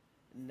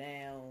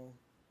now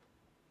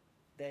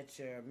that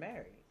you're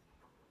married?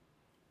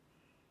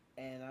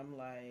 And I'm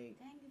like,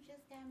 Dang, you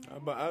just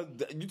got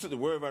married. You took the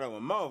word right out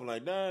of my mouth,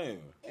 like damn.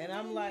 It and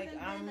I'm ain't like, even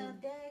I'm been a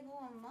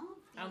daggone month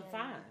I'm yet.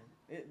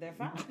 fine. They're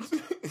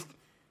fine.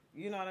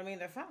 You know what I mean?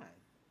 They're fine.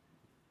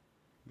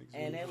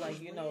 And they're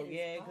like, you know,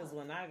 yeah, because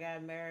when I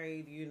got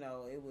married, you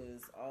know, it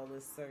was all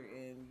this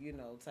certain, you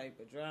know, type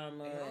of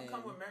drama. It don't And,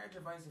 come with marriage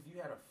advice if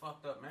you had a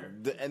fucked up marriage.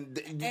 and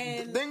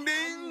ding I'm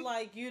ding.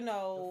 like, you The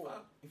know,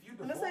 fuck? If you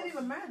And divorce, this ain't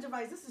even marriage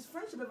advice. This is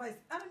friendship advice.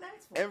 I didn't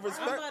ask for it. And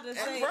respect, I'm about to and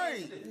say-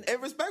 right,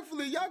 and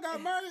respectfully, y'all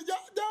got married. Y'all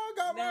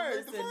got now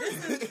married.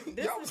 listen,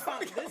 this Y'all is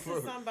probably got this is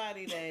married.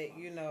 somebody that,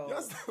 you know,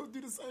 Y'all still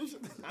do the same shit.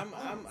 I'm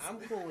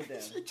cool with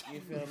them. You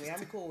feel me?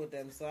 I'm cool with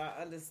them. So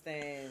I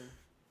understand.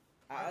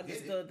 I I get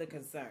understood the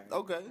concern.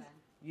 Okay.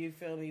 You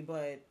feel me?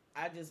 But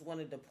I just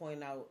wanted to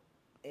point out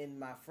in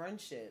my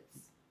friendships,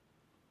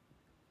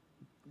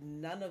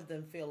 none of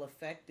them feel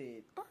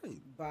affected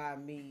Right. by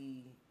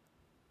me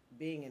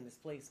being in this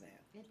place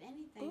now. If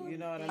anything, You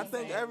know what I I'm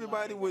think saying?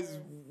 everybody was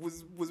know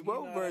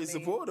well what I very mean?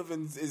 supportive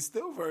and is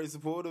still very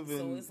supportive. So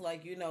And it's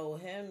like, you know,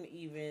 him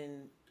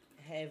even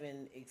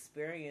having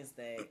experienced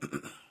that,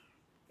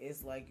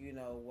 it's like, you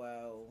know,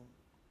 well,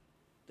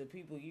 the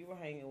people you were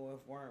hanging with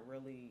weren't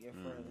really your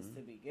friends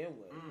to begin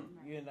with.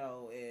 You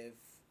know, if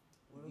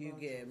you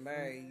get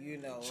married, you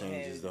know,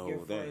 Changes have the your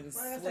whole thing. friends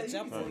Like I said, switch you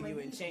up can on say, you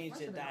like, and you change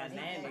the can fuck with it.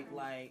 dynamic.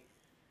 Like,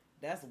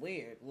 that's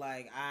weird.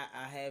 Like,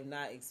 I have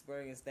not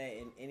experienced that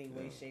in any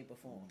way, shape, or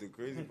form. the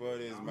crazy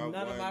part is my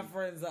None of my wife.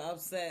 friends are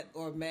upset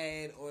or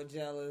mad or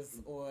jealous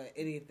or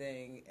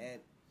anything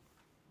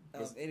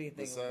of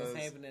anything of what's besides-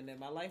 happening in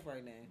my life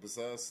right now.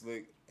 Besides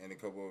Slick and a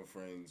couple of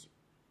friends,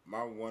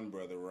 my one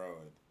brother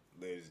Rod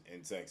lives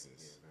in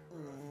Texas.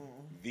 Mm-hmm.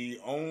 The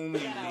only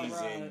Shout out,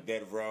 reason Rod.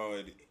 that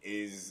Rod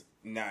is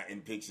not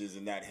in pictures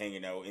and not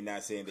hanging out and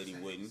not saying that he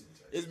wouldn't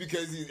is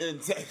because he's in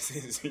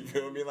Texas. You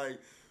feel me? Like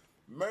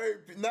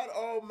not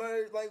all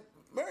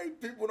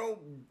married people don't.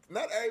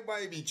 Not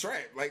everybody be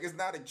trapped. Like it's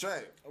not a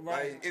trap.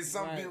 Right. Like it's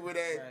some Right. people that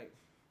Right.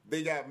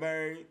 they got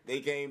married,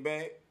 they came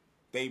back,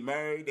 they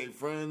married, they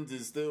friends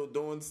is still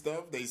doing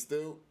stuff. They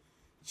still.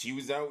 She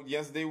was out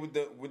yesterday with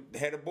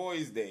had a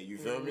boys' day. You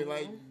feel me?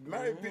 Like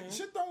married people,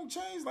 shit don't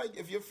change. Like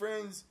if your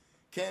friends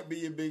can't be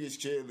your biggest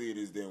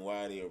cheerleaders, then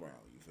why are they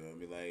around? You feel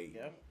me? Like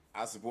Yep.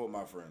 I support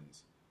my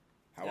friends.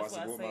 How That's I what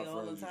I support say my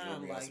all friends. the You feel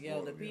time. me? I Like, yo,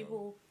 support the them, yo.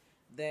 people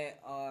that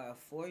are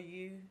for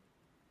you,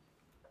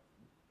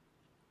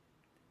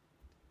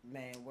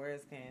 man,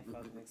 words can't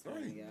fucking explain,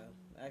 Right. yo.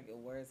 Like,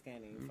 words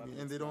can't even fucking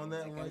Ended explain. on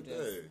that Like, right I'm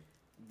just there.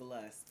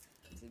 blessed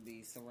to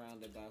be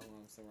surrounded by who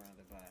I'm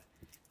surrounded by.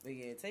 But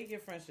yeah, take your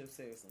friendship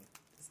seriously.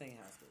 This ain't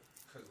high school.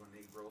 Because when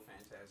they grow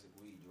fantastic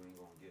weed, you ain't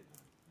gonna get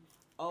none.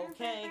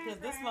 Okay, because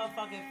this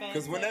motherfucking fan.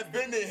 Cause when that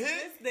been the this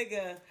hit,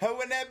 nigga.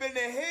 when that been the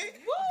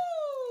hit,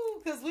 Woo!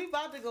 Because we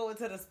about to go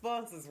into the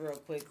sponsors real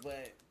quick,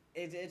 but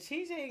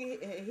Cheech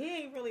he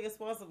ain't really a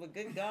sponsor, but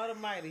good God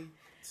Almighty,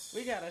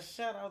 we gotta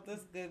shout out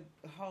this good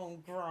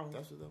homegrown.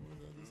 that's what that was.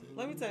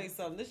 Let me tell you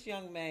something. This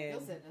young man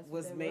You'll say that's what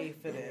was that made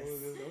was. for this.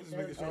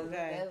 Just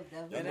Okay,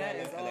 and that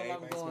is all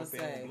I'm going to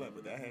say.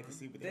 But I had to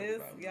see what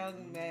This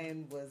young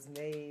man was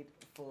made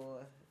for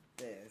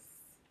this,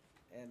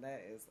 and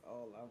that is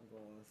all I'm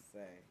going to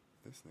say.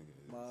 This nigga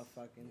is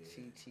Motherfucking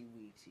Chi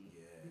Weechi.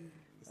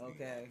 Yeah.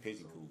 Okay.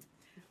 pigeon cool.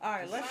 All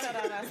right, let's shout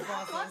out our I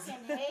sponsors.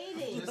 fucking hate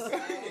it. Just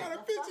saying, got a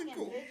The pigeon fucking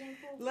coop. pigeon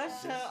coop Let's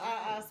stuff. shout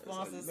out our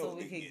sponsors so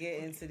we no can nigga.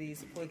 get into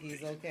these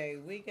quickies. Okay,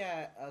 we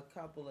got a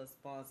couple of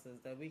sponsors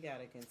that we got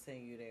to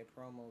continue their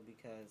promo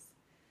because,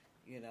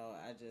 you know,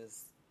 I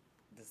just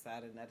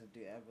decided not to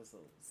do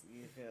episodes.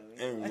 You feel me?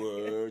 And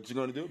what you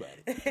gonna do about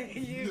it?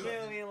 You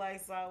feel me?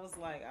 Like, so I was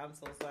like, I'm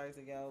so sorry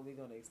to y'all. We're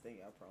gonna extend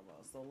our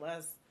promo. So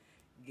let's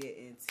get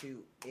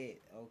into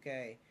it.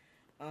 Okay.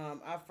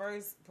 Our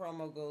first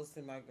promo goes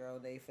to my girl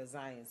Day for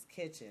Zion's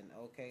Kitchen.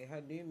 Okay,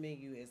 her new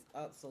menu is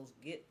up, so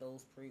get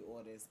those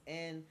pre-orders.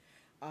 And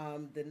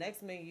the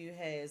next menu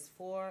has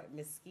 4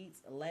 mesquite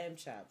lamb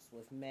chops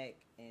with mac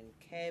and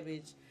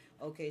cabbage.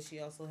 Okay,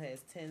 she also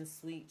has 10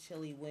 sweet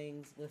chili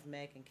wings with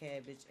mac and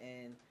cabbage,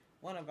 and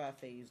one of our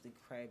faves, the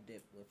crab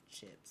dip with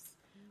chips.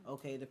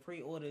 Okay, the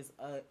pre-orders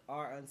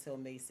are until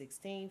May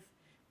 16th.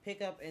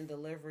 Pickup and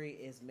delivery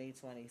is May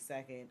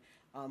 22nd.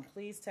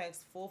 Please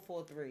text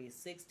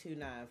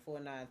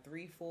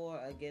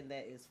 443-629-4934. Again,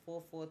 that is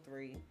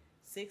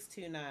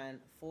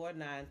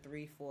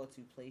 443-629-4934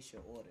 to place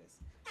your orders.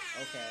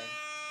 Okay.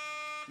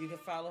 You can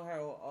follow her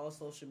on all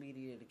social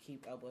media to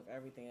keep up with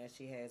everything that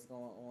she has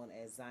going on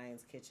at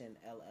Zion's Kitchen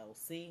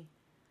LLC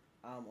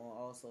on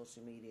all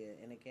social media.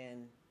 And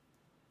again,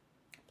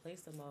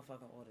 place the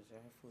motherfucking orders. Her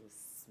food is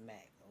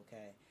smack,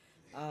 okay?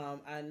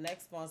 Our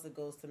next sponsor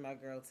goes to my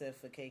girl Tiff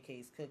for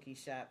KK's Cookie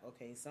Shop.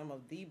 Okay, some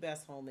of the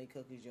best homemade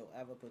cookies you'll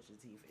ever put your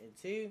teeth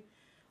into.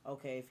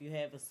 Okay, if you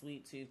have a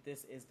sweet tooth,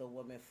 this is the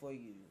woman for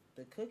you.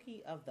 The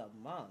cookie of the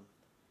month.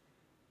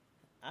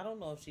 I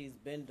don't know if she's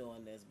been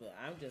doing this, but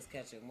I'm just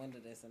catching wind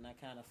of this, and I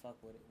kind of fuck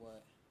with it.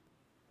 What?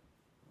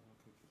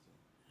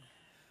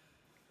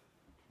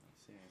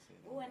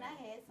 Ooh, and I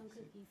had some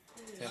cookies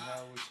too.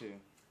 How with you?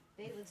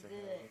 They was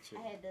good.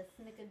 I had the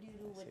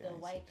snickerdoodle with the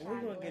white We're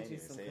gonna chocolate. get you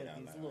some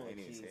cookies, Lord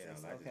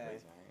Jesus. Okay.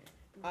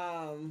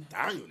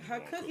 Damn. Her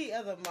cookie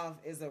of the month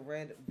is a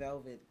red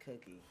velvet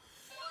cookie.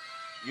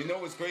 You know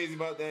what's crazy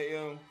about that,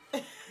 yo?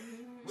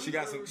 She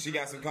got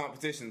some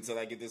competition until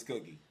I get this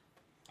cookie.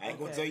 I ain't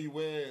gonna Okay. tell you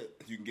where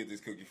you can get this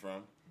cookie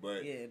from,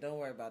 but Yeah, don't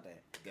worry about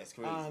that. that's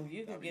crazy.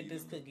 You can I'll be get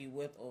this eating cookie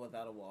with or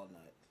without a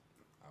walnut.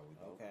 I would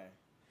Okay.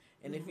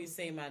 And if you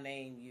say my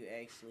name, you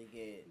actually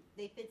get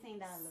They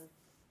 $15.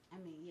 I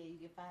mean, yeah, you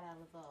get $5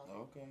 off.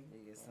 Okay. you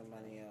get some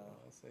money off.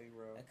 I'll say,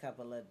 bro. A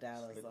couple of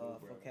dollars Slip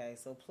off, over. okay?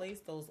 So place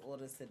those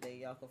orders today.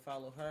 Y'all can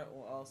follow her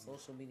on all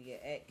social media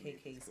at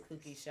KK's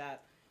Cookie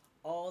Shop.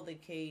 All the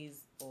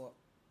K's or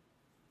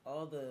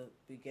all the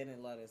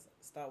beginning letters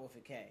start with a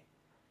K.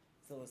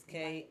 So it's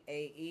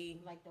KAE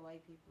Like the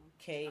white people.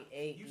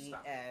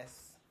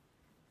 KAES.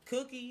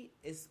 Cookie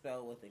is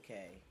spelled with a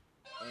K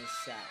and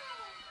shop.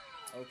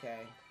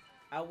 Okay.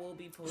 I will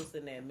be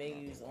posting their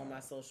menus on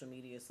my social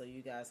media so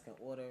you guys can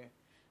order.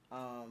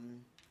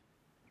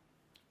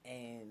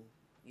 And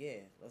yeah,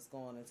 let's go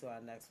on into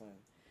our next one.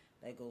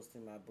 That goes to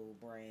my boo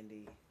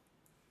Brandy.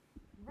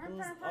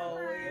 Who's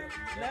always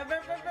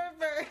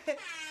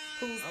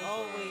who's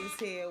always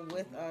here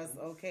with us,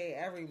 okay,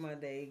 every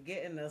Monday,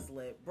 getting us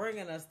lit,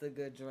 bringing us the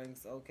good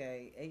drinks,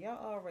 okay? And y'all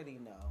already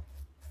know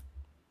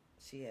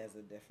she has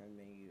a different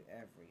menu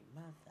every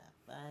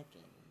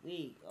motherfucking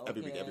week,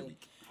 okay? Every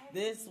week.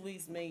 This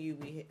week's menu,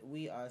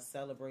 we are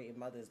celebrating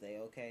Mother's Day,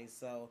 okay?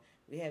 So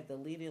we have the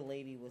leading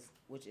lady,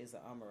 which is an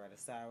Amaretta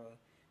Sour.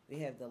 We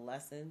have the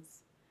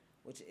lessons,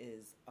 which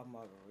is a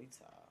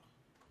margarita.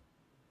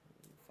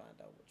 Let me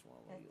find out which one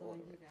That's we the one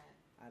order. you got.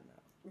 I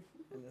know.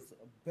 And it's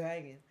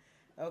banging.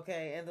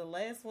 Okay, and the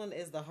last one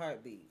is the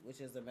Heartbeat,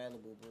 which is the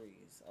Malibu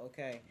Breeze.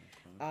 Okay.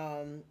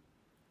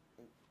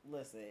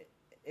 Listen,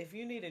 if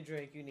you need a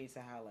drink, you need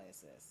to holla at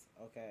sis.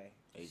 Okay.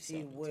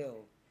 She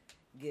will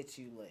get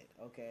you lit.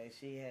 Okay.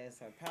 She has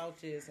her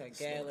pouches, her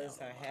gallons,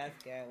 her half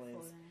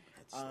gallons.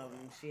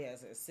 She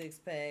has her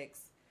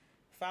 6-packs.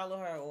 Follow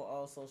her on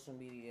all social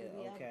media.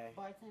 Okay.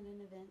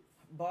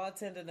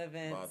 Bartending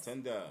events.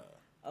 Bartender.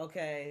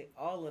 Okay,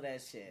 all of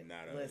that shit.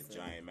 Not a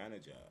giant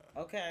manager.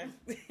 Okay.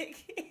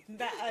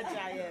 not a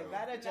giant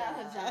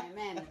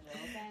manager,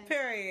 okay?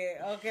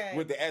 Period, okay.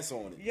 With the S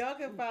on it. Y'all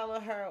can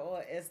follow her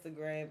on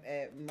Instagram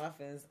at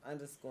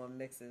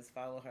muffins_mixes.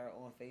 Follow her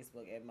on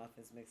Facebook at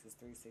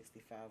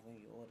muffinsmixes365. When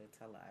you order,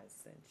 tell her I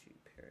sent you,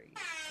 period.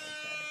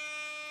 Okay.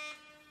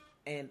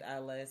 And our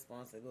last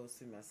sponsor goes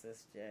to my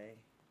sis Jay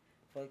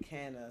for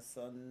Canna.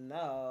 So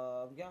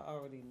no, y'all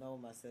already know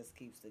my sis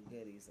keeps the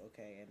goodies,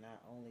 okay? And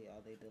not only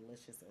are they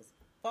delicious as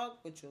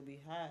fuck, but you'll be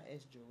high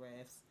as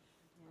giraffes.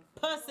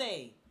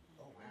 Pussy!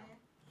 Oh, wow.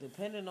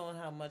 Depending on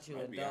how much you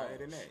Might be indulge, higher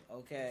than that.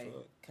 okay?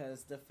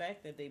 Because the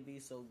fact that they be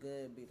so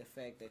good be the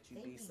fact that you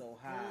be so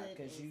high.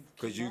 Because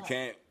you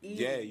can't,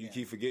 you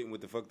keep forgetting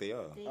what the fuck they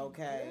are.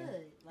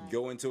 Okay.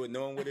 Go into it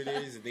knowing what it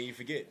is, and then you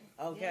forget.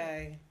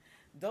 Okay. Yeah.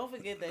 Don't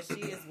forget that she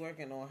is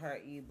working on her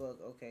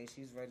ebook. Okay,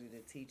 she's ready to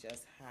teach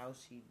us how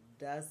she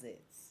does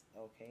it.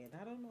 Okay, and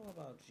I don't know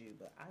about you,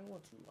 but I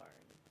want to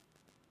learn.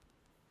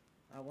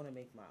 I want to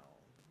make my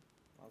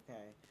own.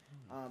 Okay,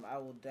 I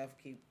will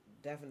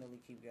definitely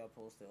keep y'all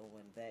posted on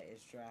when that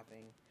is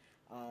dropping.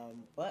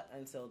 But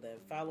until then,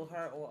 follow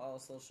her on all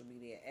social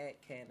media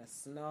at Canna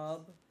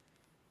Snob.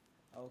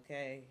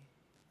 Okay,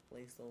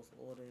 place those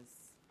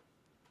orders,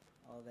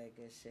 all that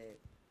good shit.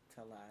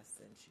 Tell her I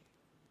sent you.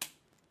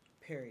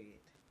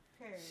 Period.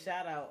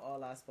 Shout out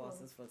all our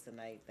sponsors for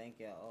tonight. Thank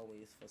y'all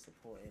always for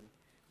supporting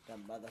the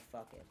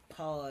motherfucking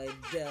pod.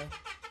 Okay.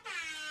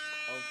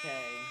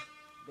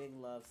 Big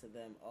love to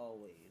them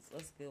always.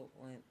 Let's go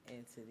on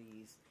into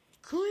these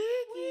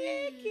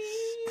quickies.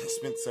 It's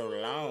been so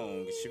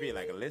long. It should be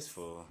like a list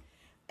full.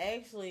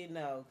 Actually,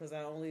 no, because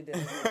I only did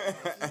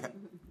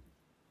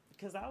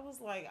because I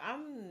was like,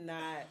 I'm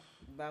not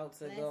about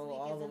to go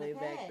all the way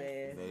back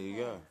there. There you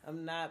go.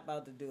 I'm not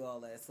about to do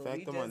all that. So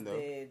we just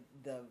did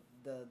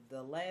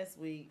the last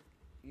week,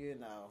 you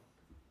know.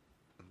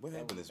 What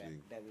happened this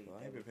week? Well,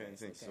 I haven't been paying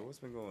attention. So what's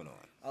been going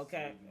on?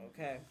 Okay.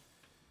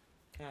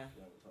 Huh?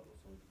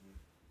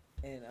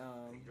 And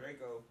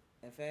Draco.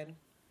 And Faden?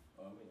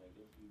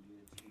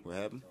 What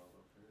happened?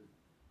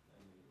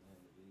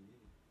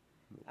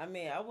 I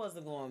mean, I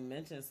wasn't going to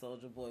mention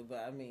Soulja Boy,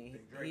 but I mean,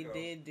 he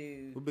did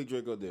do. What Big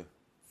Draco did?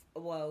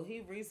 Well,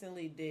 he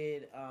recently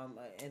did an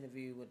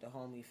interview with the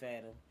homie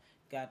Fathom.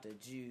 Got the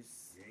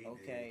juice.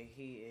 Yeah,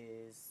 he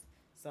is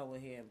someone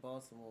here in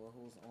Baltimore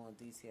who's on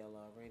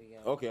DTLR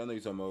radio. Okay, I know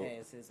you're talking about.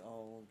 Has his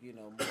own,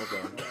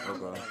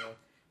 Okay.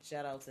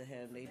 Shout out to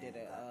him. They did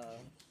a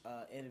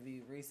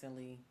interview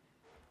recently.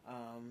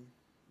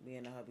 Me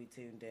and the hubby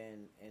tuned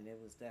in, and it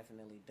was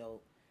definitely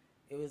dope.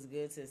 It was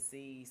good to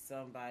see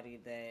somebody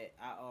that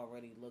I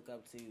already look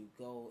up to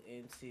go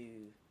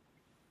into,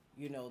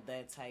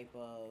 that type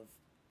of,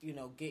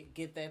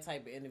 get that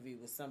type of interview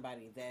with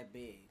somebody that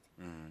big.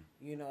 Mm-hmm.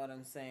 You know what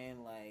I'm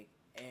saying? Like,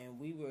 and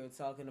we were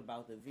talking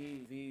about the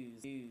views,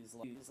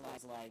 like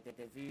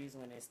the views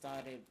when it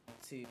started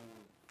when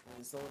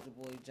Soulja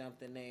Boy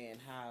jumped in there and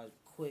how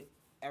quick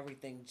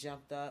everything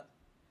jumped up,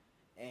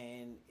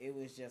 and it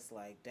was just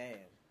like,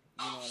 damn.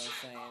 You know what I'm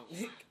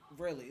saying?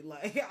 Really,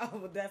 like,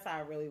 that's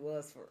how it really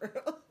was for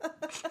real.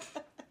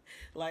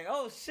 Like,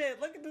 oh shit,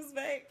 look at this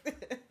man.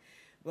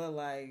 But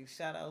like,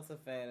 shout out to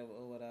Fathom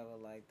or whatever.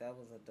 Like, that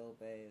was a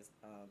dope ass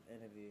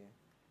interview.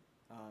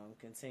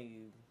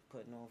 Continue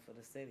putting on for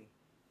the city.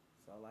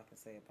 That's all I can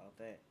say about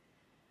that.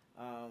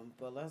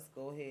 But let's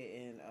go ahead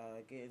and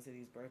get into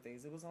these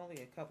birthdays. It was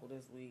only a couple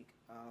this week,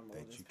 or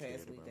this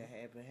past week that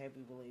happened.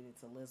 Happy belated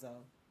to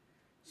Lizzo.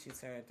 She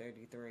turned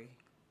 33.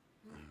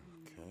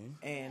 Okay.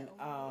 And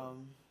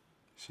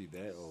she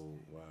that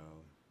old?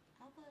 Wow.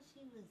 I thought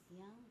she was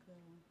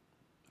younger.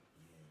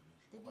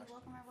 Did be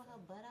walking around with her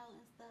butt out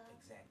and stuff?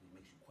 Exactly.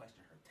 Makes you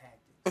question her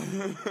tactics. I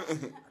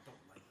don't like her.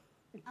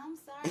 I'm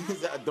sorry.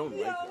 I don't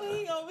like her.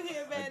 He over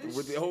here, man.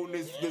 With the holding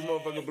this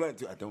motherfucking blunt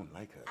too. I don't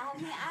like her. I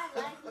mean, I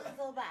like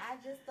Lizzo, but I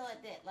just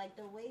thought that, like,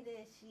 the way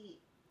that she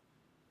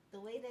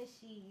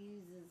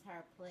uses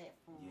her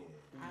platform,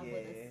 I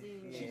would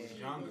assume that she was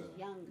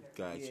younger.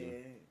 Got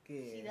you.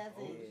 She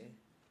doesn't.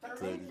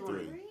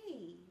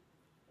 33.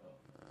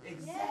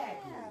 Exactly.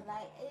 Yeah,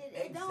 like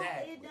it don't.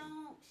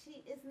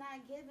 It's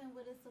not giving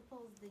what it's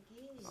supposed to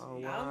give. Oh,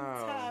 wow.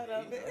 I'm tired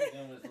of it.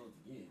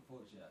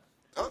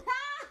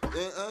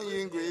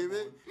 Onion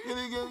gravy.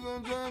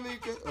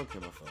 Okay,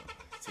 my phone.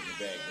 Take it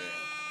back, man.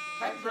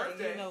 Happy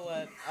birthday. You know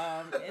what?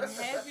 And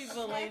happy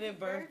belated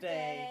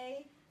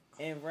birthday.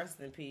 And rest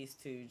in peace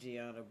to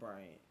Gianna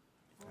Bryant.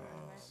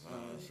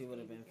 She would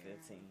have been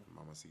 15.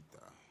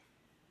 Mamacita.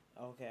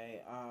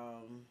 Okay.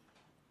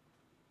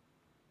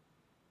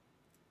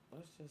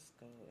 Let's just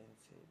go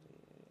into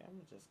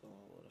I'm just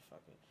going with a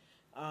fucking.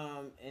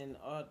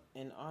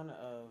 In honor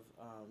of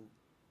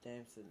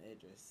Damson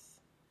Idris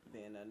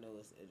being the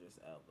newest Idris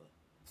Elba.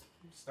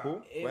 Stop.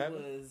 Who? It What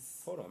happened?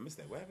 was. Hold on, I missed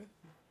that. What happened?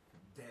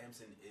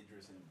 Damson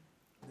Idris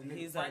and the nigga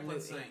He's our Franklin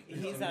new. Saint.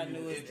 He's our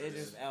newest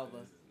Idris Elba.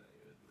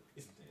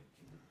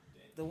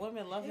 The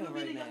women love He him would be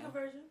right the younger now.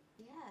 version.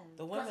 Yeah.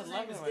 The What's women his love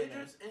name him is right now.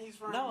 Idris, and he's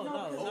from No.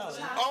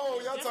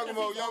 Oh, y'all talking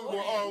about young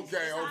boy? Oh,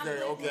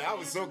 okay. I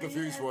was so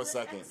confused for a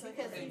second.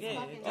 Because he's Yeah,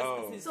 fucking. just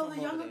Oh. 'cause he's So from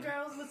the younger over there.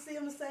 girls would see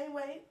him the same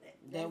way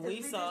That as we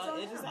did saw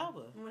him Idris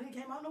Elba. when he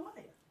came out in the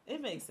wire. It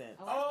makes sense.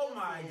 Oh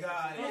my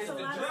God! That's It's a the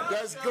lot of- drug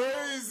That's show,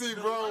 crazy,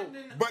 the bro.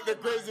 London- But the oh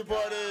crazy my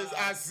part is, God.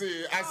 I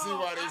see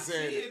why they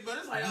saying it. But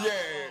it's like, Yeah,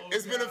 oh,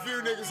 it's been a few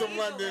God. niggas from Either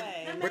London,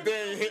 way. but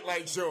they ain't hit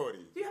like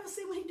Shorty. Do you ever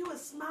see when he do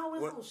his smile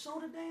with his What? little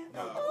shoulder dance?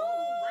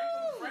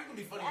 Franklin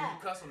be funny when you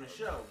cuss on the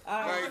show.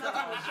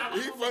 Like,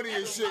 he funny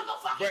as shit,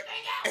 but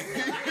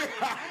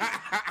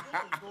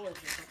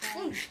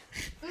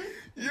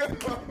yo, I'm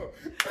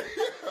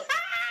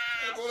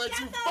gonna let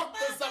you fuck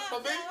this up for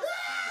me.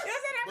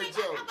 But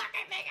yo,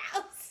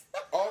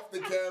 off the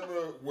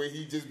camera, when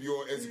he just be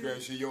on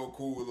Instagram, shit, yo,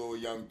 cool little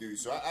young dude.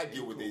 So I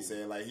get what they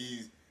saying. Like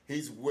he's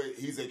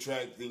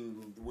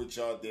attracting what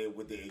y'all did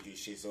with the Idris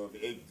shit. So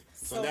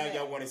so now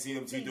y'all want to see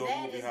them two do a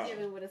That movie, is huh?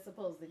 giving what it's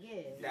supposed to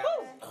give. Yeah.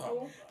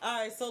 All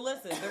right, so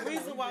listen. The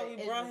reason why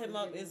we brought him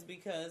up is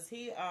because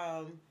he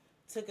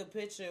took a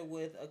picture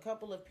with a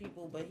couple of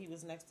people, but he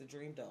was next to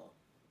Dream Doll.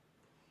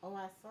 Oh,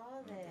 I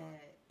saw that.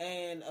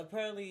 And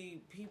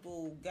apparently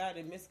people got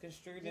it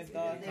misconstrued and Just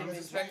thought because him there and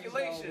was Dream Doll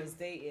speculation. was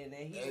dating,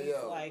 and he Hey, was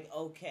yo. like,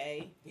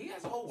 okay. He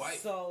has a whole wife.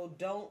 So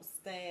don't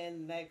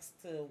stand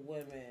next to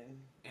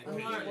women And who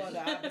Idris. are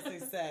the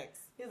opposite sex.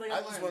 He's like,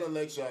 I just want to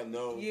let y'all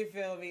know You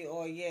feel me?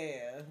 Or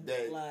yeah,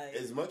 that like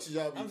as much as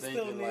y'all be I'm still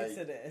thinking new like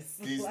to this.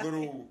 these Like,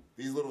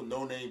 little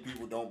no name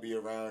people don't be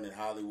around in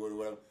Hollywood or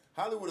whatever.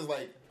 Hollywood is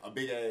like a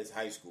big ass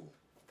high school.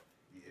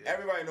 Yeah.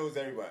 Everybody knows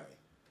everybody.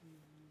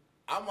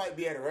 I might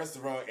be at a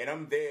restaurant and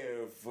I'm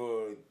there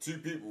for two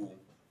people,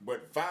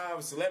 but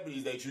 5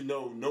 celebrities that you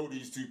know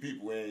these 2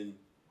 people, and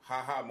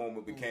ha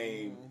moment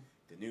became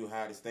the new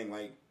hottest thing.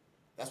 Like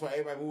that's why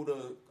everybody moved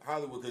to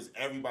Hollywood, because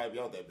everybody be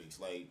out that bitch.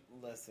 Like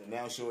listen,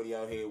 now, Shorty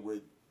out here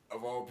with,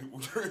 of all people,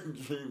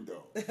 Dream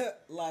Doll.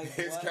 like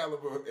His what?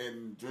 caliber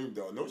and Dream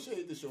Doll. No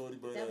shade to Shorty,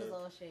 but That was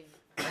all shade.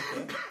 I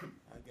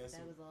guess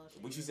That was all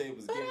shade. what you say it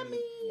was But I given.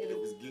 mean- It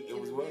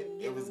was what?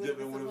 It was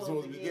given what it was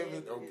supposed to be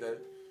given. Okay.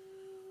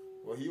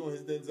 Well, he on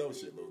his Denzel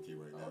shit low key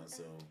right now,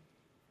 so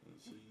and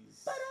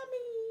she's But I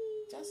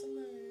mean, Jocelyn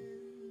and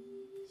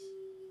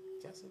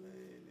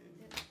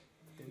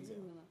Denzel.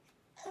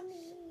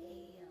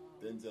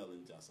 Denzel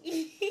and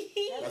Jocelyn.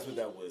 That's what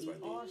that was right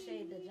All there.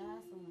 shade to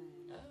Jocelyn.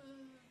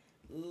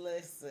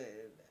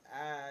 listen,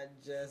 I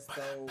just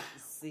don't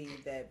see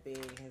that being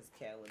his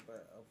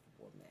caliber of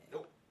woman.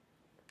 Nope.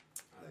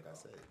 Like I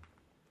said,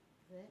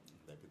 That-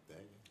 that big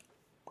thing.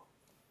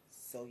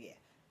 So yeah,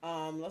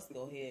 let's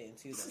go ahead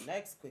into the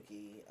next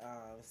quickie.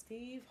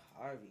 Steve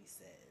Harvey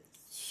says,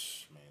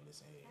 Shh, man,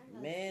 listen here. I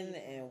know men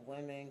Steve. and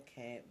women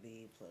can't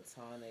be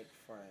platonic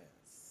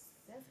friends.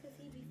 That's because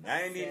he be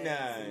 99.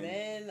 Says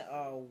men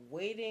are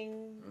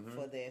waiting Mhm.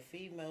 for their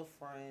female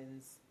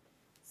friends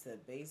to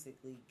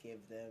basically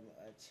give them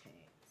a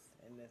chance.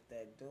 And if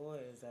that door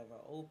is ever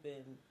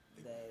open,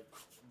 that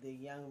the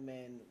young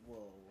men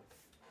will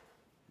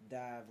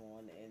dive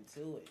on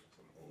into it.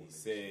 He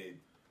said,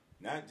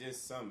 not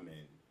just some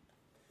men.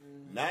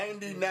 Mm-hmm.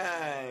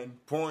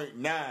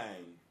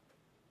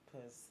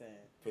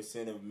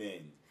 99.9% of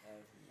men.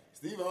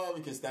 Steve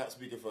Harvey can stop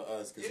speaking for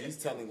us because he's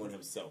telling on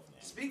himself now.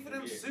 Speak for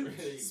them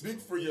suits. Speak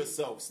for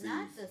yourself, Steve.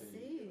 Not the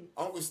suit.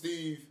 Uncle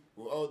Steve,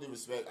 with all due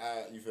respect,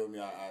 you feel me?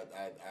 I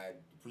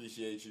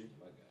appreciate you.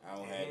 I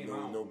don't have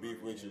no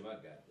beef with you.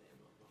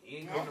 He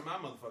ain't coming to my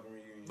motherfucking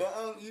reunion.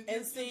 But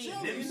And see, you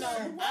you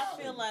know, I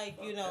feel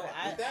like, you know,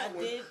 With that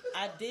one.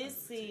 I did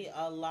see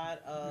a lot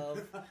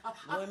of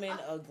women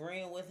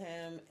agreeing with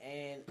him,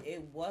 and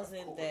it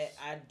wasn't that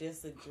I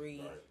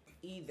disagreed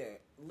either.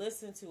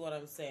 Listen to what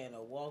I'm saying,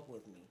 or walk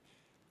with me.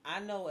 I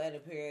know at a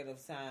period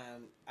of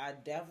time, I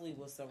definitely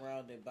was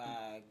surrounded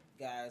by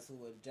guys who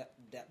were,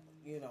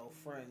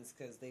 friends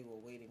because they were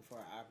waiting for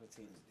an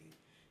opportunity.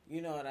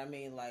 You know what I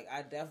mean? Like,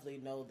 I definitely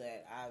know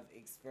that I've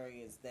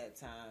experienced that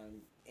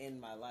time in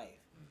my life.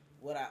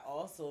 What I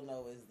also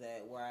know is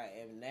that where I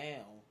am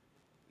now,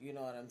 you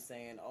know what I'm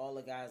saying, all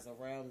the guys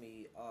around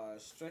me are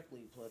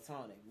strictly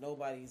platonic.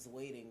 Nobody's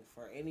waiting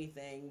for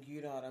anything,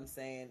 you know what I'm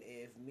saying?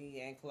 If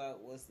me and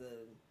Clark was to,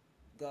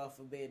 God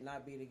forbid,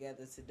 not be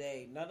together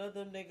today, none of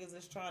them niggas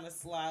is trying to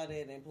slide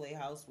in and play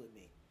house with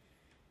me.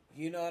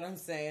 You know what I'm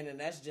saying? And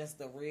that's just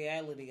the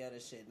reality of the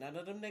shit. None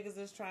of them niggas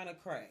is trying to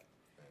crack.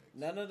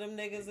 None of them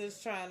niggas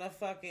is trying to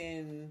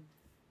fucking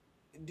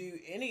do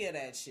any of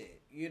that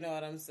shit. You know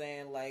what I'm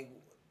saying? Like,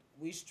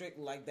 we strict,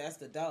 like, that's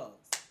the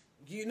dogs.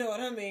 You know what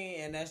I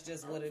mean? And that's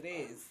just what it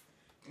is.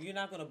 You're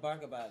not going to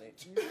bark about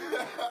it.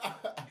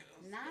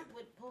 Not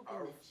with poking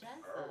the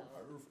chest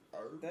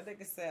out. That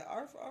nigga said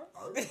arf.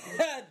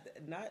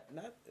 not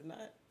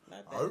that.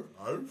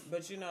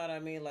 But you know what I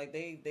mean? Like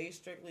they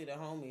strictly the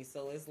homies.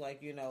 So it's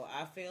like, you know,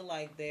 I feel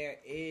like there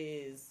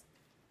is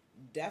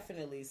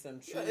definitely some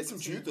truth. Yeah, it's some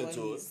truth to what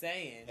into he's it.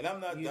 saying. And I'm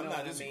not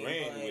what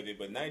disagreeing I mean? with it,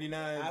 but I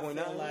 99.9,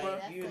 feel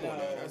like, you know,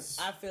 that's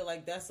I feel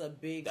like that's a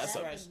big a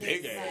stretch.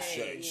 big to ass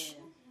say, stretch.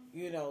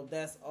 You know,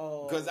 that's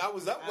all. Because I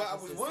was with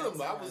him.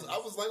 I opposite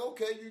was like,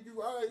 okay,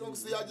 you all right? Don't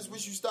see. I just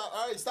wish you stop.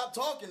 All right, stop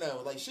talking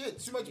now. Like shit,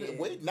 too much. Yeah.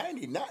 Wait,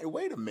 99.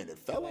 Wait a minute,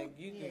 fella. Like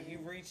you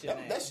reaching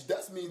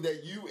That's mean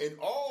that you and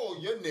all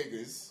your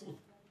niggas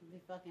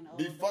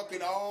be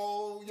fucking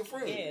all your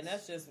friends. Yeah, and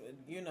that's just,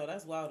 you know,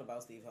 that's wild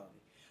about Steve Harvey.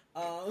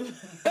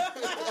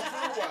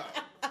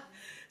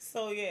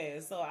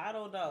 So I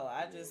don't know.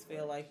 I just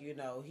feel like, you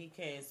know, he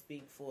can't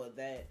speak for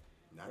that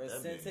Not that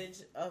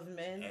percentage of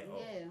men. At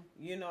all. Yeah.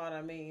 You know what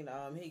I mean?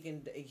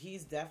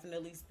 He's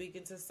definitely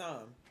speaking to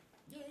some.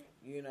 Yeah.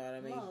 You know what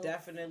I mean? Most.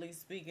 Definitely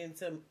speaking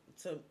to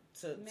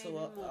Maybe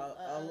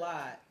a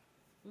lot.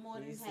 More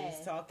than He's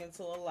half. talking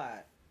to a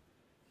lot.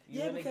 You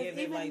Yeah, gonna because give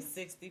it even- like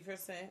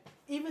 60%?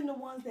 Even the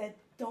ones that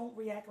don't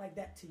react like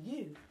that to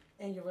you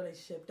in your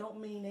relationship don't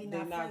mean they They're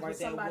not not friends right with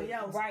there somebody with-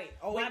 else. right.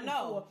 Oh, I waiting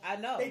know. for- I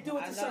know. They do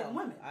it I to know. certain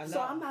women. I So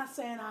know. I'm not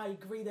saying I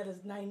agree that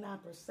it's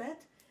 99%,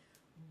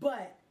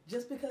 but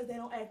just because they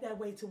don't act that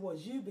way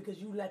towards you because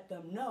you let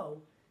them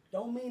know,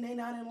 don't mean they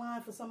not in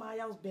line for somebody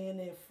else being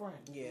their friend.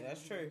 Yeah,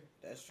 that's true.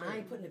 That's true. I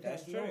ain't putting it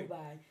That's past true.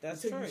 nobody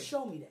That's until true. you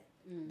show me that.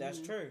 That's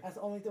true. That's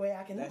the only way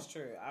I can know. That's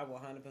true. I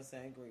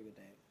 100% agree with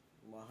that.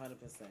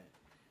 100%.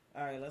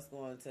 All right, let's go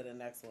on to the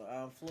next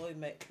one. Floyd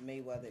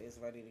Mayweather is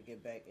ready to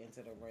get back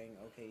into the ring.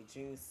 Okay,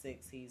 June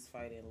 6th, he's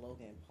fighting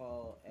Logan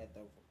Paul at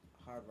the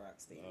Hard Rock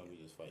Stadium. Now we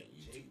just fighting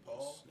Jake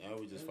Paul. YouTubers. Now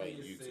we just fighting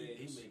He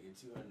YouTubers. making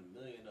 $200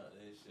 million out of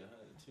that shit.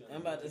 200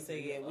 I'm about to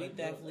say, yeah, we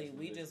definitely,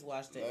 we just. just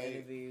watched the Right.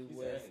 interview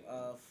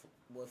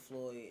with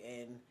Floyd,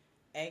 and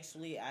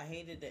actually, I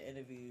hated the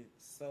interview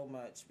so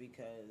much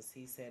because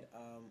he said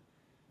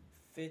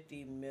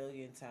 50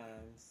 million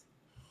times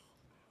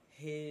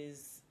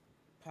his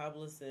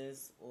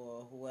publicist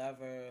or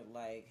whoever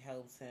like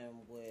helps him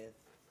with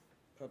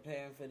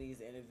preparing for these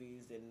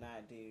interviews did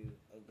not do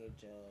a good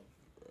job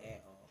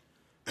at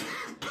all.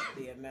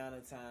 The amount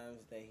of times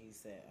that he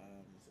said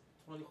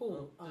 20,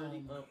 Who?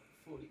 30,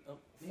 40,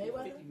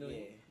 Mayweather? 50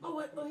 million. Yeah.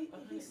 Oh, well,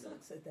 he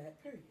sucks at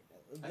that, period.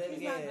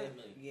 He's yeah, not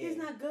yeah. He's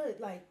not good.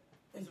 Like,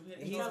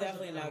 He's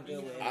definitely not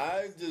good with it.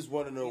 I just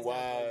want to know He's not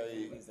why good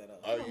with movies at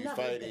all. are you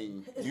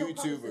fighting His whole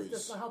publicist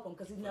just YouTubers? gonna help him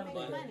because he's never Make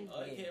been money.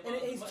 And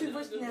it's too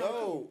risky now.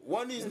 Yo,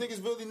 one of these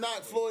niggas really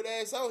knocked Floyd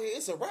ass out here.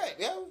 It's a wrap,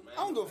 yo. I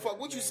don't give a fuck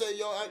what you say,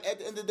 yo. At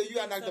the end of the day, you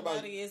got knocked about.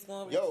 Somebody is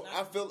gonna Yo, knock-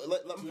 I feel.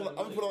 I'm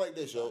gonna put it like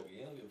this, yo.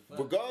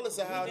 Regardless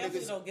of how We definitely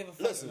niggas don't give a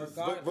fuck listen,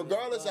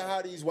 regardless, of but-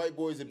 how these white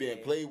boys are being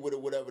Yeah. played with or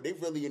whatever, they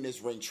really in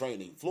this ring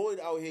training. Floyd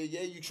out here,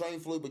 yeah, you train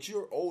Floyd, but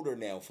you're older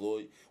now,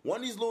 Floyd. One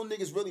of these little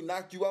niggas really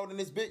knocked you out in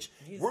this bitch.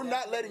 He's We're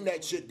not definitely letting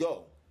that shit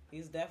go.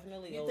 He's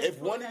definitely You older. think If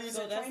one of Floyd these,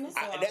 has that's- training? so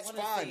I that's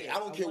wanna fine. see it. I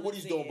don't care wanna what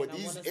he's see doing, it, but and I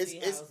these, wanna see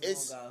how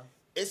it's gonna go.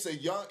 it's a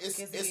young, Because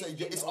he's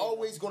getting it's older.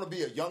 always gonna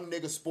be a young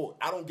nigga sport.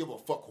 I don't give a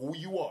fuck who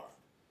you are.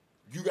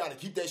 You got to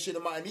keep that shit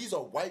in mind. These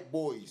are white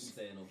boys.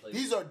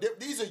 These are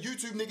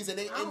YouTube niggas, and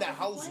they I don't in the think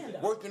house he's playing,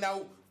 though. working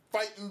out,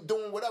 fighting,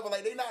 doing whatever.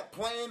 Like they not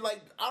playing.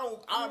 Like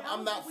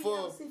I'm not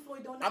for.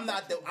 I'm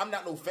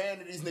not no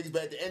fan of these niggas.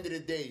 But at the end of the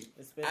day,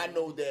 I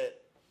know that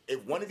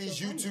if one of these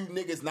YouTube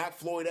niggas knock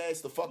Floyd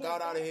ass the fuck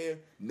out of here,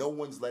 no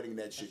one's letting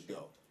that shit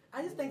go.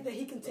 I just think that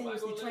he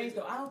continuously trains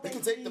though. I don't They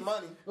think can take the he's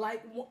money.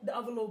 like the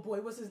other little boy.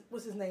 What's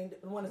his name?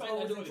 The one that's Might not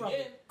always do in it trouble.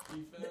 again.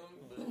 You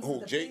feel me? Who?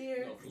 The Jake?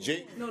 beard.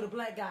 Jake? No, the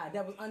black guy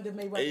that was under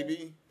Mayweather.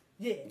 AB?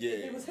 Yeah. Yeah.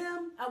 If it was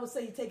him, I would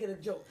say he'd take it a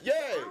joke. Yeah.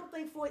 I don't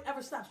think Floyd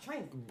ever stops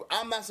training.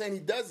 I'm not saying he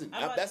doesn't.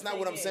 I'm about That's to not say,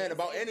 what I'm yeah, saying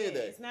about any of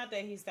It's that. not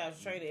that he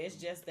stops training. It's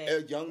just that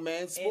A young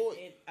man's sport.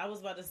 I was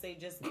about to say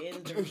just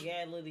in the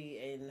reality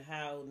and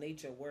how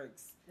nature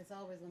works. It's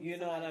always gonna be You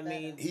know what I somebody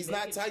mean? better. He's They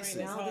not can train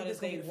Tyson. as I don't hard think as it's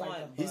gonna they be a fight,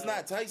 want, He's but-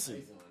 not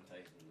Tyson.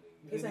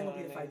 This You ain't know gonna what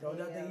be I a fight mean?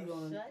 though. I think you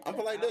gonna. Shut I'm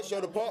put like this,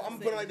 yo. The Paul. I'm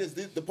put it like this.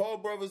 The Paul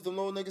brothers, the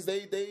little niggas,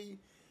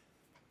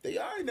 they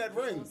are in that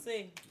We'll ring.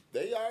 see.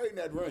 They are in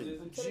that ring.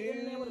 Until they get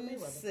in there with a June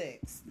Mayweather.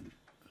 6th.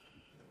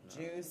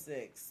 June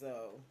 6th.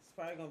 So it's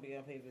probably gonna be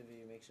on pay per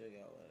view. Make sure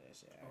y'all order that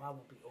shit. Oh, I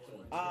won't be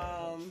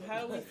ordering.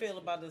 How do we feel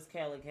about this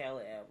Khaled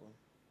album?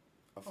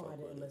 I Oh, fuck I with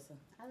didn't it. listen.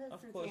 I listened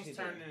Of to course it. you He's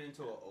did. turning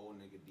into an old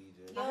nigga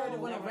DJ. I heard it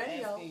on the Never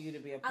radio. asking you to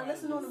be a I part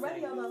listened of on the this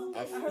radio segment. though.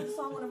 I heard the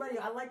song on the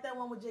radio. I like that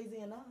one with Jay Z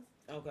and Nas.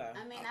 Okay.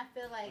 I mean, I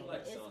feel like I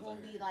like it's songs gonna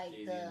like be like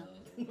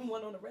Jay-Z The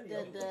one on the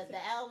radio.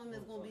 the album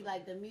is gonna be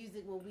like the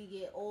music when we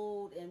get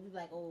old and we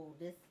like, oh,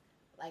 this,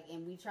 like,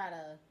 and we try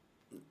to.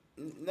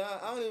 Nah,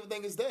 I don't even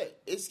think it's that.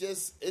 It's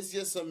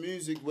just some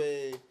music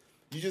where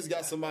you just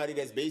got somebody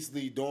that's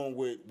basically doing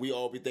what we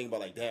all be thinking about.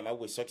 Like, damn, I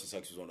wish such and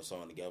such was on the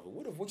song together.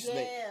 What's his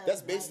name? Yeah,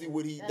 That's basically like,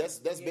 what he. That's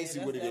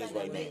basically what it that's is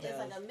like right a now. mix. It's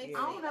like a mixtape.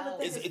 I don't ever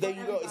think It's- it's there for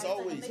you go, it's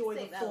everybody always- to enjoy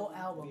the Mixtape full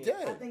album. album.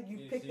 Yeah. I think you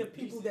pick the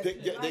people that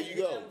There you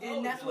go.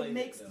 and that's what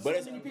makes But so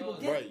it's many people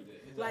get right.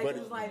 it. Like But it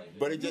was like,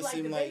 but it you just like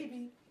seemed the like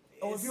baby.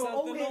 Or if It's you're an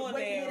old something head on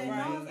waiting there, to hear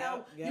that right. Nas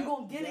out, Yep, you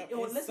gonna get yep. it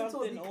or It's listen to it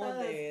something on because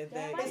there Damn,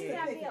 that why you is.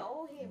 gotta be an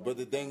old head? but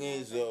the thing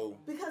is though,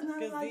 because now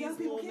Because like young these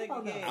people little care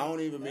about niggas- Nas. I don't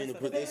even mean to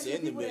That's put a this fact.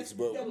 in the People mix, that-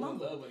 but that I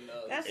mumble. love when Nas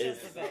That's say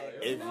just If- a fact.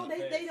 if- No,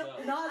 they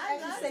don't. Nas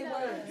actually say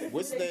words.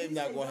 what's the They name do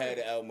not say gonna have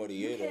words. the album of the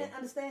You year can't though?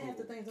 understand half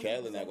the things. them Khaled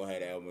people not say. gonna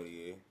have the album of the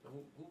year.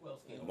 Who else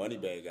can?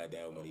 Moneybag got the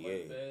album of the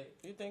year.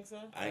 You think so?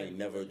 I ain't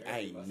never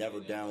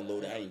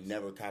downloaded. I ain't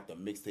never copped a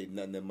mixtape,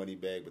 nothing in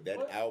Moneybag. But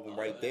that album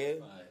right there,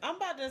 I'm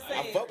about to say.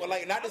 I fuck with,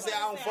 like, not to say I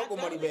don't fuck with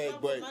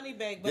Moneybag,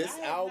 but this I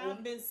have album-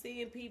 not been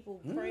seeing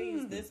people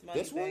praise this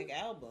this one? Moneybag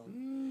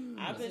album.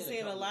 I've been seen a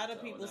seeing a couple lot of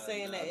of people times.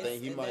 saying that I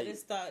think he might-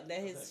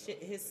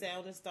 his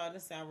sound is starting to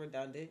sound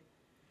redundant.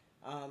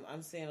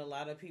 I'm seeing a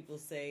lot of people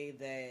say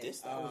that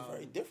this album was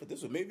very different.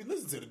 This would maybe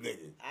listen to the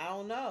nigga. I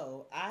don't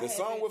know. The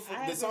song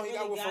he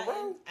got with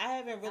Pharrell? I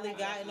haven't really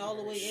gotten all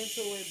the way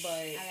into it, but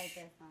I like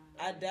that song.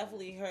 I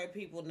definitely heard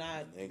people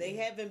not. Nigga. They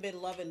haven't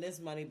been loving this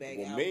Moneybag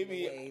Well, album.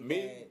 maybe, the way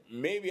maybe, that-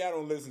 maybe I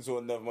don't listen to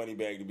enough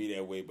Moneybag to be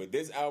that way. But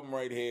this album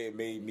right here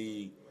made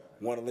me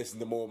want to listen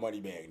to more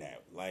Moneybag now.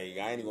 Like,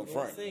 I ain't even gonna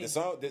front. see.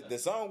 The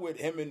song with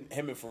him and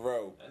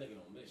Pharrell That nigga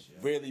don't miss you.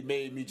 really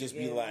made me just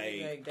be Yeah, like,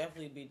 Moneybag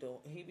definitely be doing.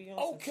 He be on.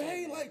 some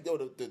okay, shit. like though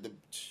the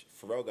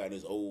Pharrell got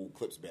his old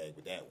clips bag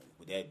with that one,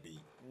 with that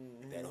beat,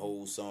 that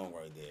whole song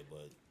right there.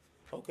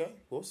 But okay,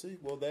 we'll see.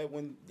 Well, that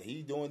one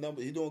he doing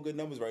good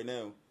numbers right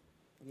now.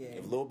 Yeah.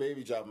 If Lil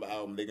Baby drop an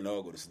album, they can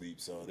all go to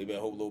sleep. So they better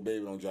hope Lil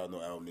Baby don't drop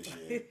no album this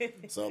year.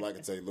 That's all I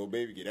can tell you. Lil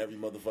Baby get every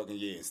motherfucking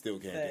year and still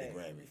can't get a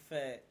Grammy.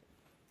 Fact.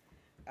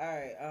 All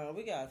right,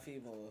 we got a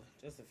few more.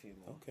 Just a few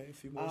more. Okay, a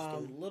few more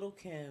stories. Little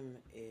Kim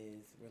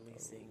is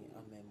releasing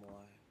a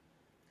memoir.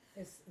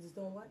 It's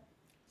doing what?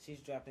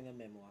 She's dropping a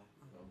memoir.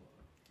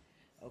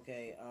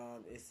 Okay,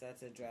 it's set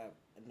to drop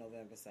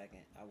November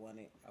 2nd. I want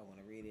it. I want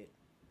to read it.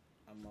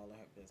 I'm all in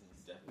her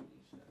business. Definitely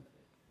should have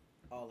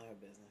it. All in her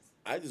business.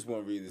 I just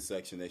want to read the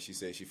section that she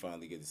said she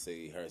finally get to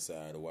say her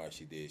side of why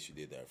she did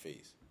to her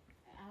face.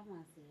 I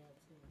want to see that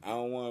too. I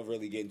don't want to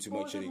really get into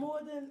Or much is of it it. more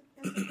than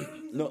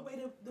insecurities? No. The way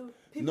the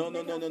people No,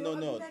 make her feel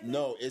ugly back then?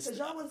 no, it's- 'Cause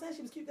y'all wasn't saying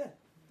she was cute then.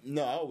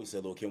 No, I always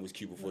said Lil Kim was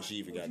cute before she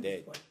even got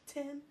that.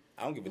 10.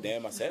 I don't give a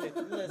damn. I said it.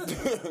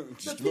 Listen,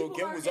 Just The Lil people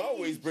Kim our was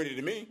always age- pretty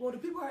to me. Well, the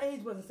people our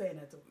age wasn't saying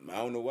that to her. I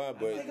don't know why,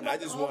 but Think about I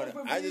just all want the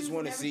I just reviews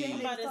want to and see.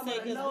 everything. I'm about to say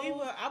because we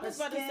were. I was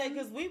about to say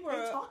because we They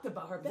were. talked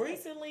about her bad.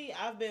 Recently,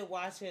 I've been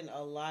watching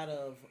a lot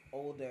of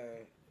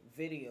older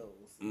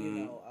videos,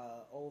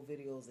 old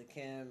videos of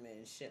Kim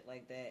and shit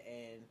like that,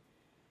 and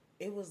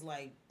it was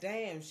like,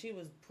 damn, she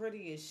was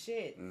pretty as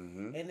shit.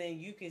 Mhm. And then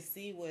you can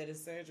see where the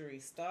surgery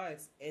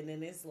starts, and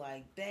then it's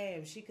like,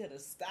 damn, she could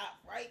have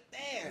stopped right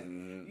there,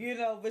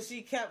 Mhm. but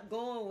she kept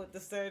going with the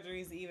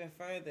surgeries even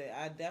further.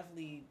 I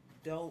definitely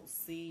don't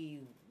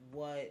see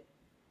what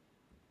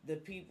the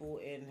people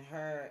in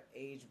her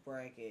age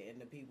bracket and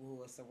the people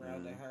who are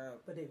surrounding her.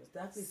 But they was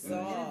definitely So-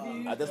 some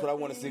interviews. That's what I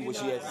want to see what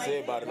she has to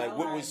say about it. Like,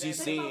 what was she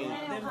seeing?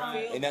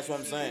 And that's what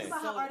I'm saying. Think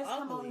about how artists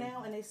come Ugly. on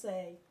now and they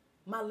say,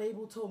 my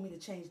label told me to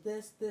change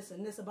this,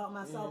 and this about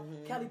myself.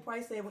 Kelly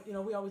Price said,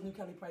 we always knew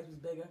Kelly Price was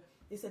bigger.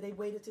 They said they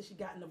waited till she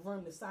got in the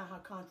room to sign her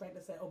contract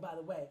and said, oh, by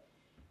the way,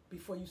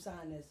 before you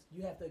sign this,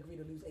 you have to agree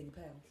to lose 80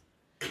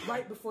 pounds.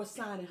 Right before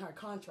signing her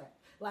contract.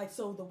 Like,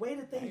 so the way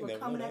that I things ain't were never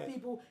coming know at that.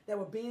 people that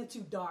were being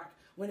too dark,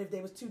 when if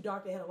they was too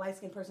dark, they had a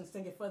light-skinned person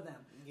singing for them.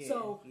 Yeah,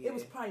 So it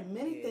was yeah, probably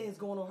many yeah. things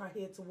going on her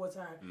head towards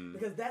her. Mm.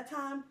 Because that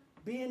time,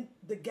 being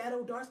the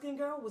ghetto dark-skinned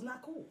girl was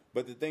not cool.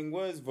 But the thing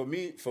was, for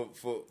me,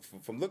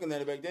 from looking at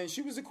it back then,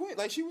 she was a queen.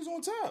 Like, she was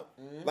on top.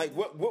 Like,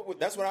 what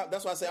that's why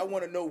I say I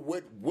want to know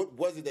what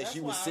was it that That's she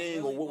was why I saying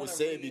really or what was wanna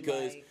said, read,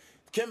 because like-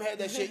 Kim had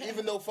that shit.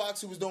 Even though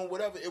Foxy was doing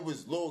whatever, it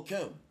was Lil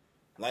Kim.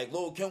 Like,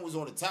 Lil Kim was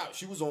on the top.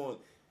 She was doing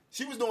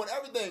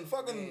everything.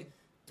 Fucking,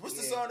 what's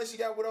the Yeah. song that she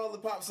got with all the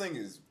pop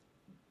singers?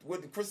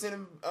 With Kristen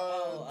and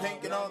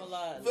Pink and all,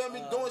 Marmalade. you feel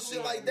me? Doing shit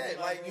Yeah, like that.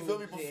 Like, you feel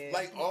me? yeah.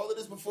 Like, all of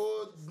this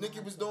before Nicki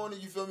was doing it,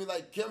 you feel me?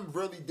 Like, Kim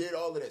really did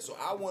all of that. So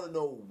I want to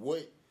know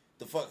what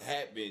the fuck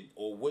happened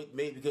or what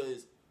made,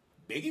 because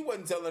Biggie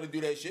wasn't telling her to do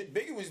that shit.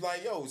 Biggie was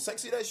like, yo,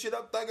 sexy that shit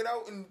up, thug it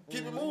out, and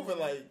keep it moving.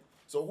 Like,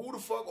 so who the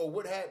fuck or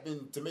what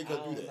happened to make her I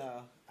do don't that?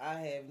 know. I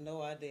have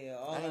no idea.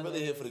 All I ain't know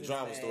really here for the is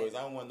drama that stories.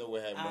 I don't want to know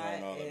what happened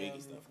behind all the I Biggie am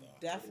stuff now.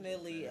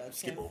 definitely a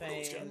Skip Kim over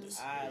those fan. genders.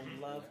 I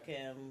love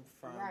Kim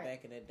from Right.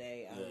 back in the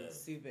day. I'm Yeah.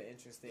 super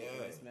interested in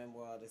Yeah. this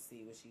memoir to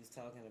see what she's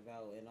talking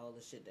about and all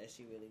the shit that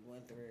she really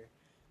went through.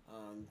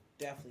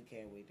 Definitely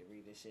can't wait to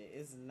read this shit.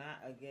 It's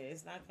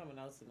not coming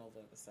out till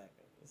November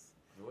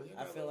 2nd.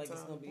 I feel like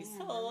it's gonna be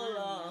so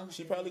long.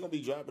 She probably gonna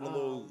be dropping a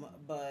little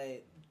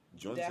But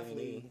joints in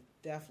there.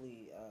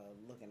 definitely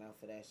looking out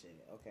for that shit.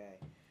 Okay.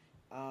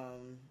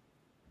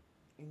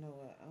 You know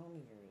what? I don't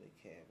even really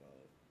care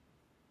about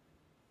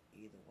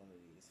either one of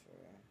these for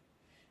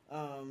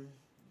real.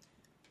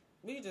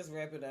 We can just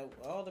wrap it up.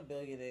 All the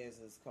billionaires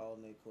is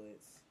calling it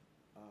quits.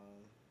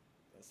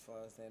 As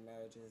far as their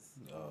marriages,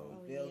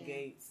 Bill yeah.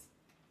 Gates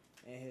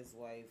and his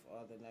wife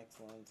are the next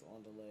ones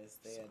on the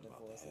list. They are Something about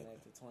to divorcing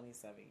happen. after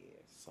 27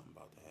 years. Something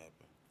about to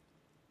happen.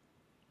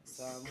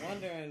 So I'm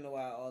wondering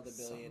why all the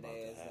Something about to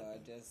billionaires are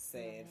happen. just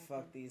saying,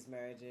 fuck these They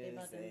marriages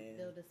about to and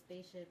build a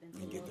spaceship and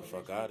And get the all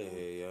fuck rich out of people.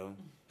 here, yo.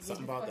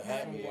 Something the about to fuck outta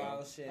happen, here. yo.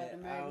 wild shit. About to I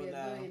marry don't me a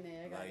know.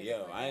 billionaire. I gotta Like, get yo,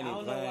 the fuck I I ain't don't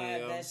even know why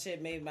playing, yo. that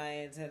shit made my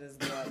antennas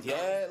go up.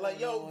 Yeah, like,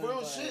 What's yo, going real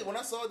on, shit. but When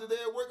I saw it today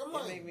at work, I'm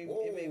like, it made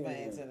whoa. my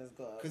antennas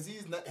go up. Because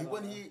he's not, he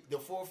wasn't he the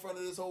forefront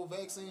of this whole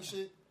vaccine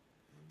shit.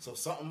 So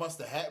something must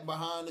have happened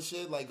behind the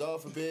shit. Like,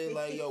 God forbid,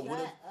 like, yo, what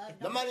if? Shut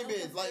up. I'm not even Don't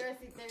being put like.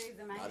 conspiracy theories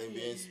in my Not even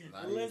head. being,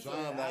 not even Listen,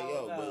 trying. I Like, yo,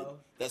 don't know. but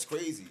that's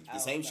crazy. I The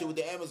same don't shit know. with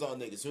the Amazon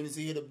nigga. As soon as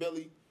he hit a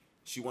Billy,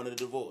 she wanted a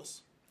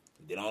divorce.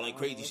 Then all that I don't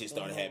crazy know shit what's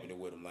started going on. happening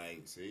with him.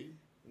 Like, see,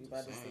 We about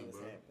to Just see saying, what's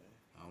bro. happening.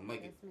 I don't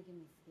like it. That's making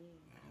me scared.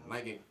 I don't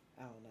like it.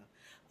 I don't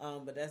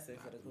know. But that's it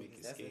for Not the to make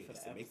cookies. it That's it scared, for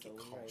it's the to make it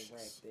episode. We already cautious.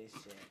 wrapped this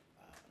shit.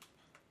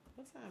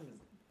 What time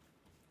is it?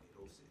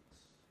 806.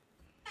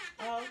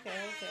 Oh, okay.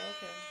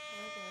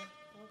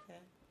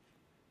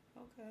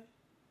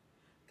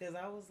 Because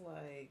I was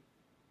like,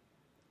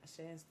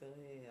 Shan's still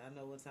here. I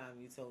know what time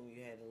you told me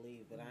you had to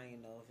leave, but I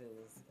didn't know if it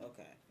was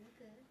okay.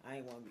 Okay. I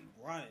ain't want to be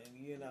running,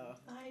 you know.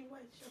 I ain't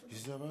right. Shut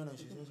She's the, still running.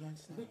 She's still trying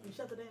to stop. you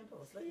shut the damn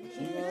post. Let me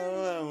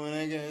When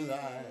I get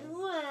inside.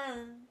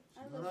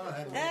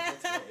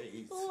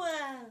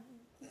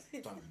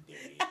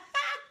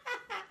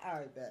 All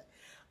right, bet.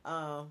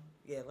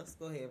 Yeah, let's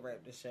go ahead and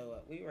wrap the show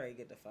up. We ready to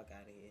get the fuck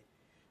out of here.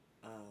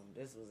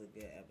 This was a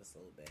good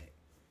episode back.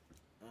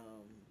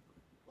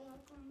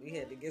 We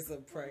had to get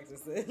some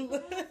practice in.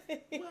 Welcome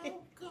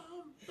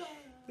back.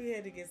 We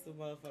had to get some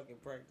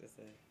motherfucking practice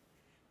in.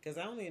 Because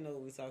I don't even know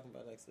what we're talking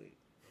about next week.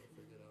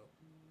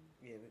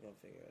 Yeah, we're going to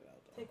figure it out,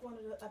 though. take one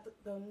of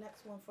the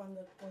next one from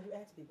the when you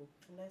ask people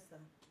from last time.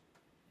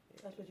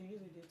 That's what you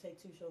usually do.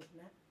 Take 2 shows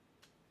from that.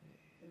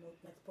 And the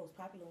next most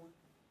popular one.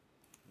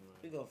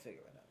 We're going to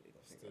figure it out.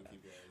 Still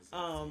keep your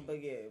eyes But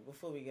yeah,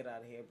 before we get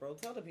out of here, bro,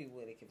 tell the people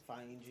where they can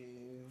find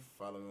you.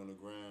 Follow me on the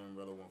gram,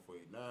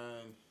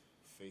 Rella1489,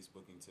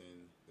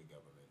 Facebookington, the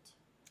government.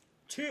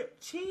 Cheese.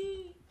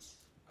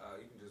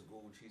 You can just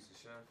Google Cheese the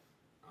Chef.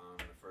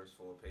 The first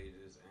 4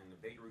 pages and the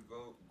Bakery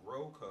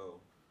Grow Co.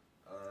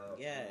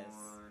 Yes.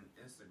 On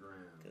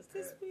Instagram. 'Cause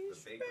this at we the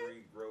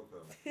Bakery Grow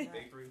Co.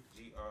 Bakery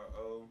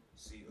GROCO.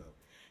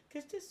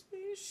 Cause this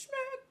we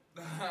smack.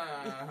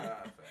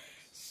 Facts.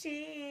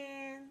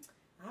 Shan.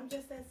 I'm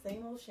just that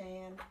same old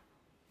Shan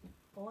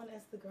on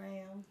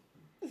Instagram,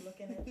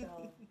 looking at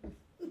y'all.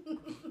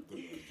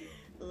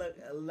 Look,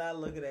 not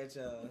looking at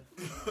y'all.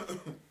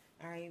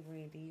 All right,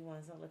 Brandy, you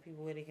want to tell the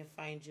people where they can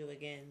find you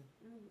again?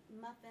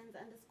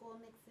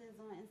 Muffins_mixes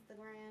on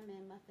Instagram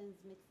and Muffins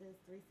Mixes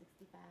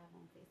 365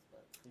 on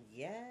Facebook.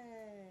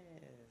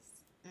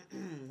 Yes.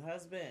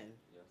 Husband,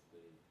 Yes,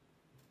 baby.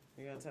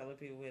 you gonna tell the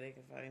people where they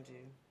can find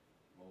you?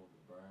 Mold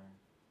the burn.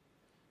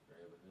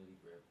 Grab a hoodie,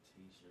 grab a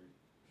t-shirt.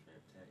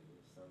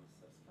 Traptacular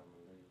Somerset's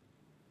coming later.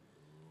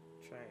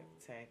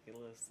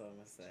 Tractacular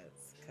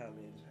Somerset's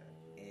coming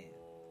in.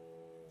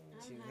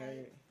 I'm You hyped.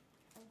 heard?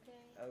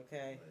 Okay.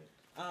 Okay.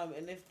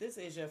 And if this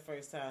is your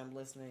first time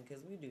listening,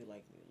 because we do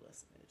like new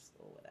listeners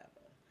or whatever,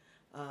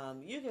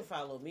 you can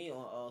follow me on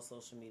all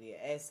social media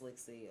at Slick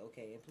C.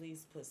 Okay, and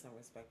please put some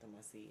respect on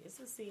my C. It's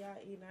a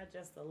C-I-E, not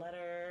just a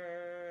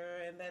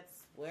letter, and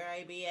that's where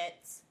I be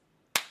at.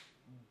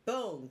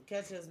 Boom!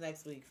 Catch us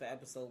next week for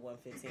episode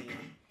 115.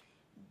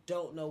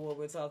 Don't know what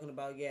we're talking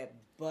about yet,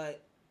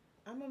 but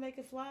I'm gonna make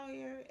a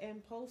flyer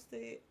and post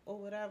it or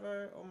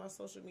whatever on my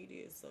social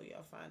media so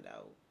y'all find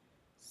out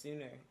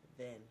sooner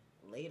than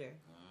later.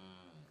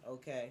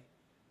 Okay.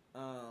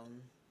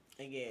 And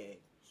yeah,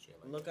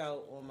 look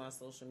out on my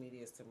social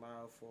medias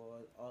tomorrow for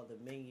all the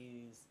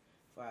menus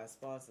for our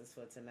sponsors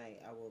for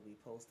tonight. I will be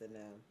posting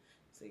them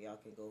so y'all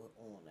can go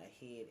on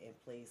ahead and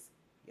place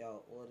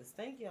y'all orders.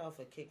 Thank y'all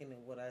for kicking it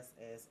with us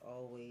as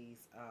always.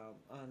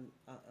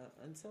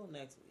 Until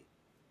next week.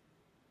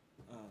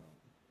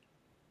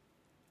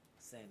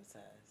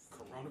 Sanitize.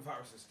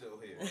 Coronavirus is still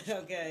here.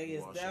 Okay,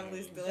 it's Wash definitely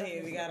hands. still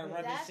here. We gotta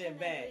run this shit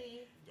back.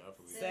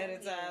 Definitely.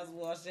 Sanitize,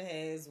 wash your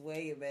hands,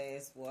 wear your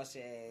mask, wash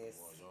your ass.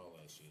 Wash all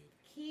that shit.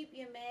 Keep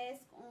your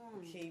mask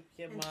on. Keep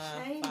your And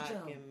change 'em.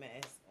 motherfucking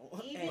mask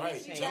on. Even Right,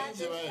 if you change got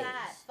the your shot,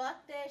 ass.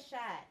 fuck that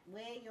shot.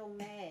 Wear your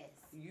mask.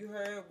 You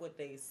heard what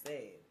they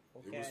said,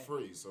 okay? It was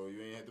free, so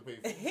you ain't had to pay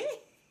for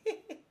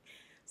it.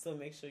 So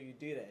make sure you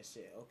do that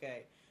shit,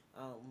 okay?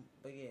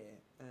 But yeah,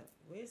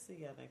 we'll see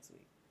y'all next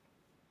week.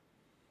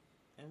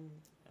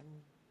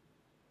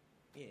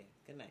 Yeah,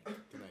 good night.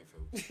 Good night,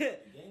 folks.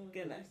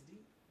 Good night.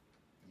 Deep.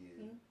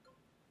 Yeah.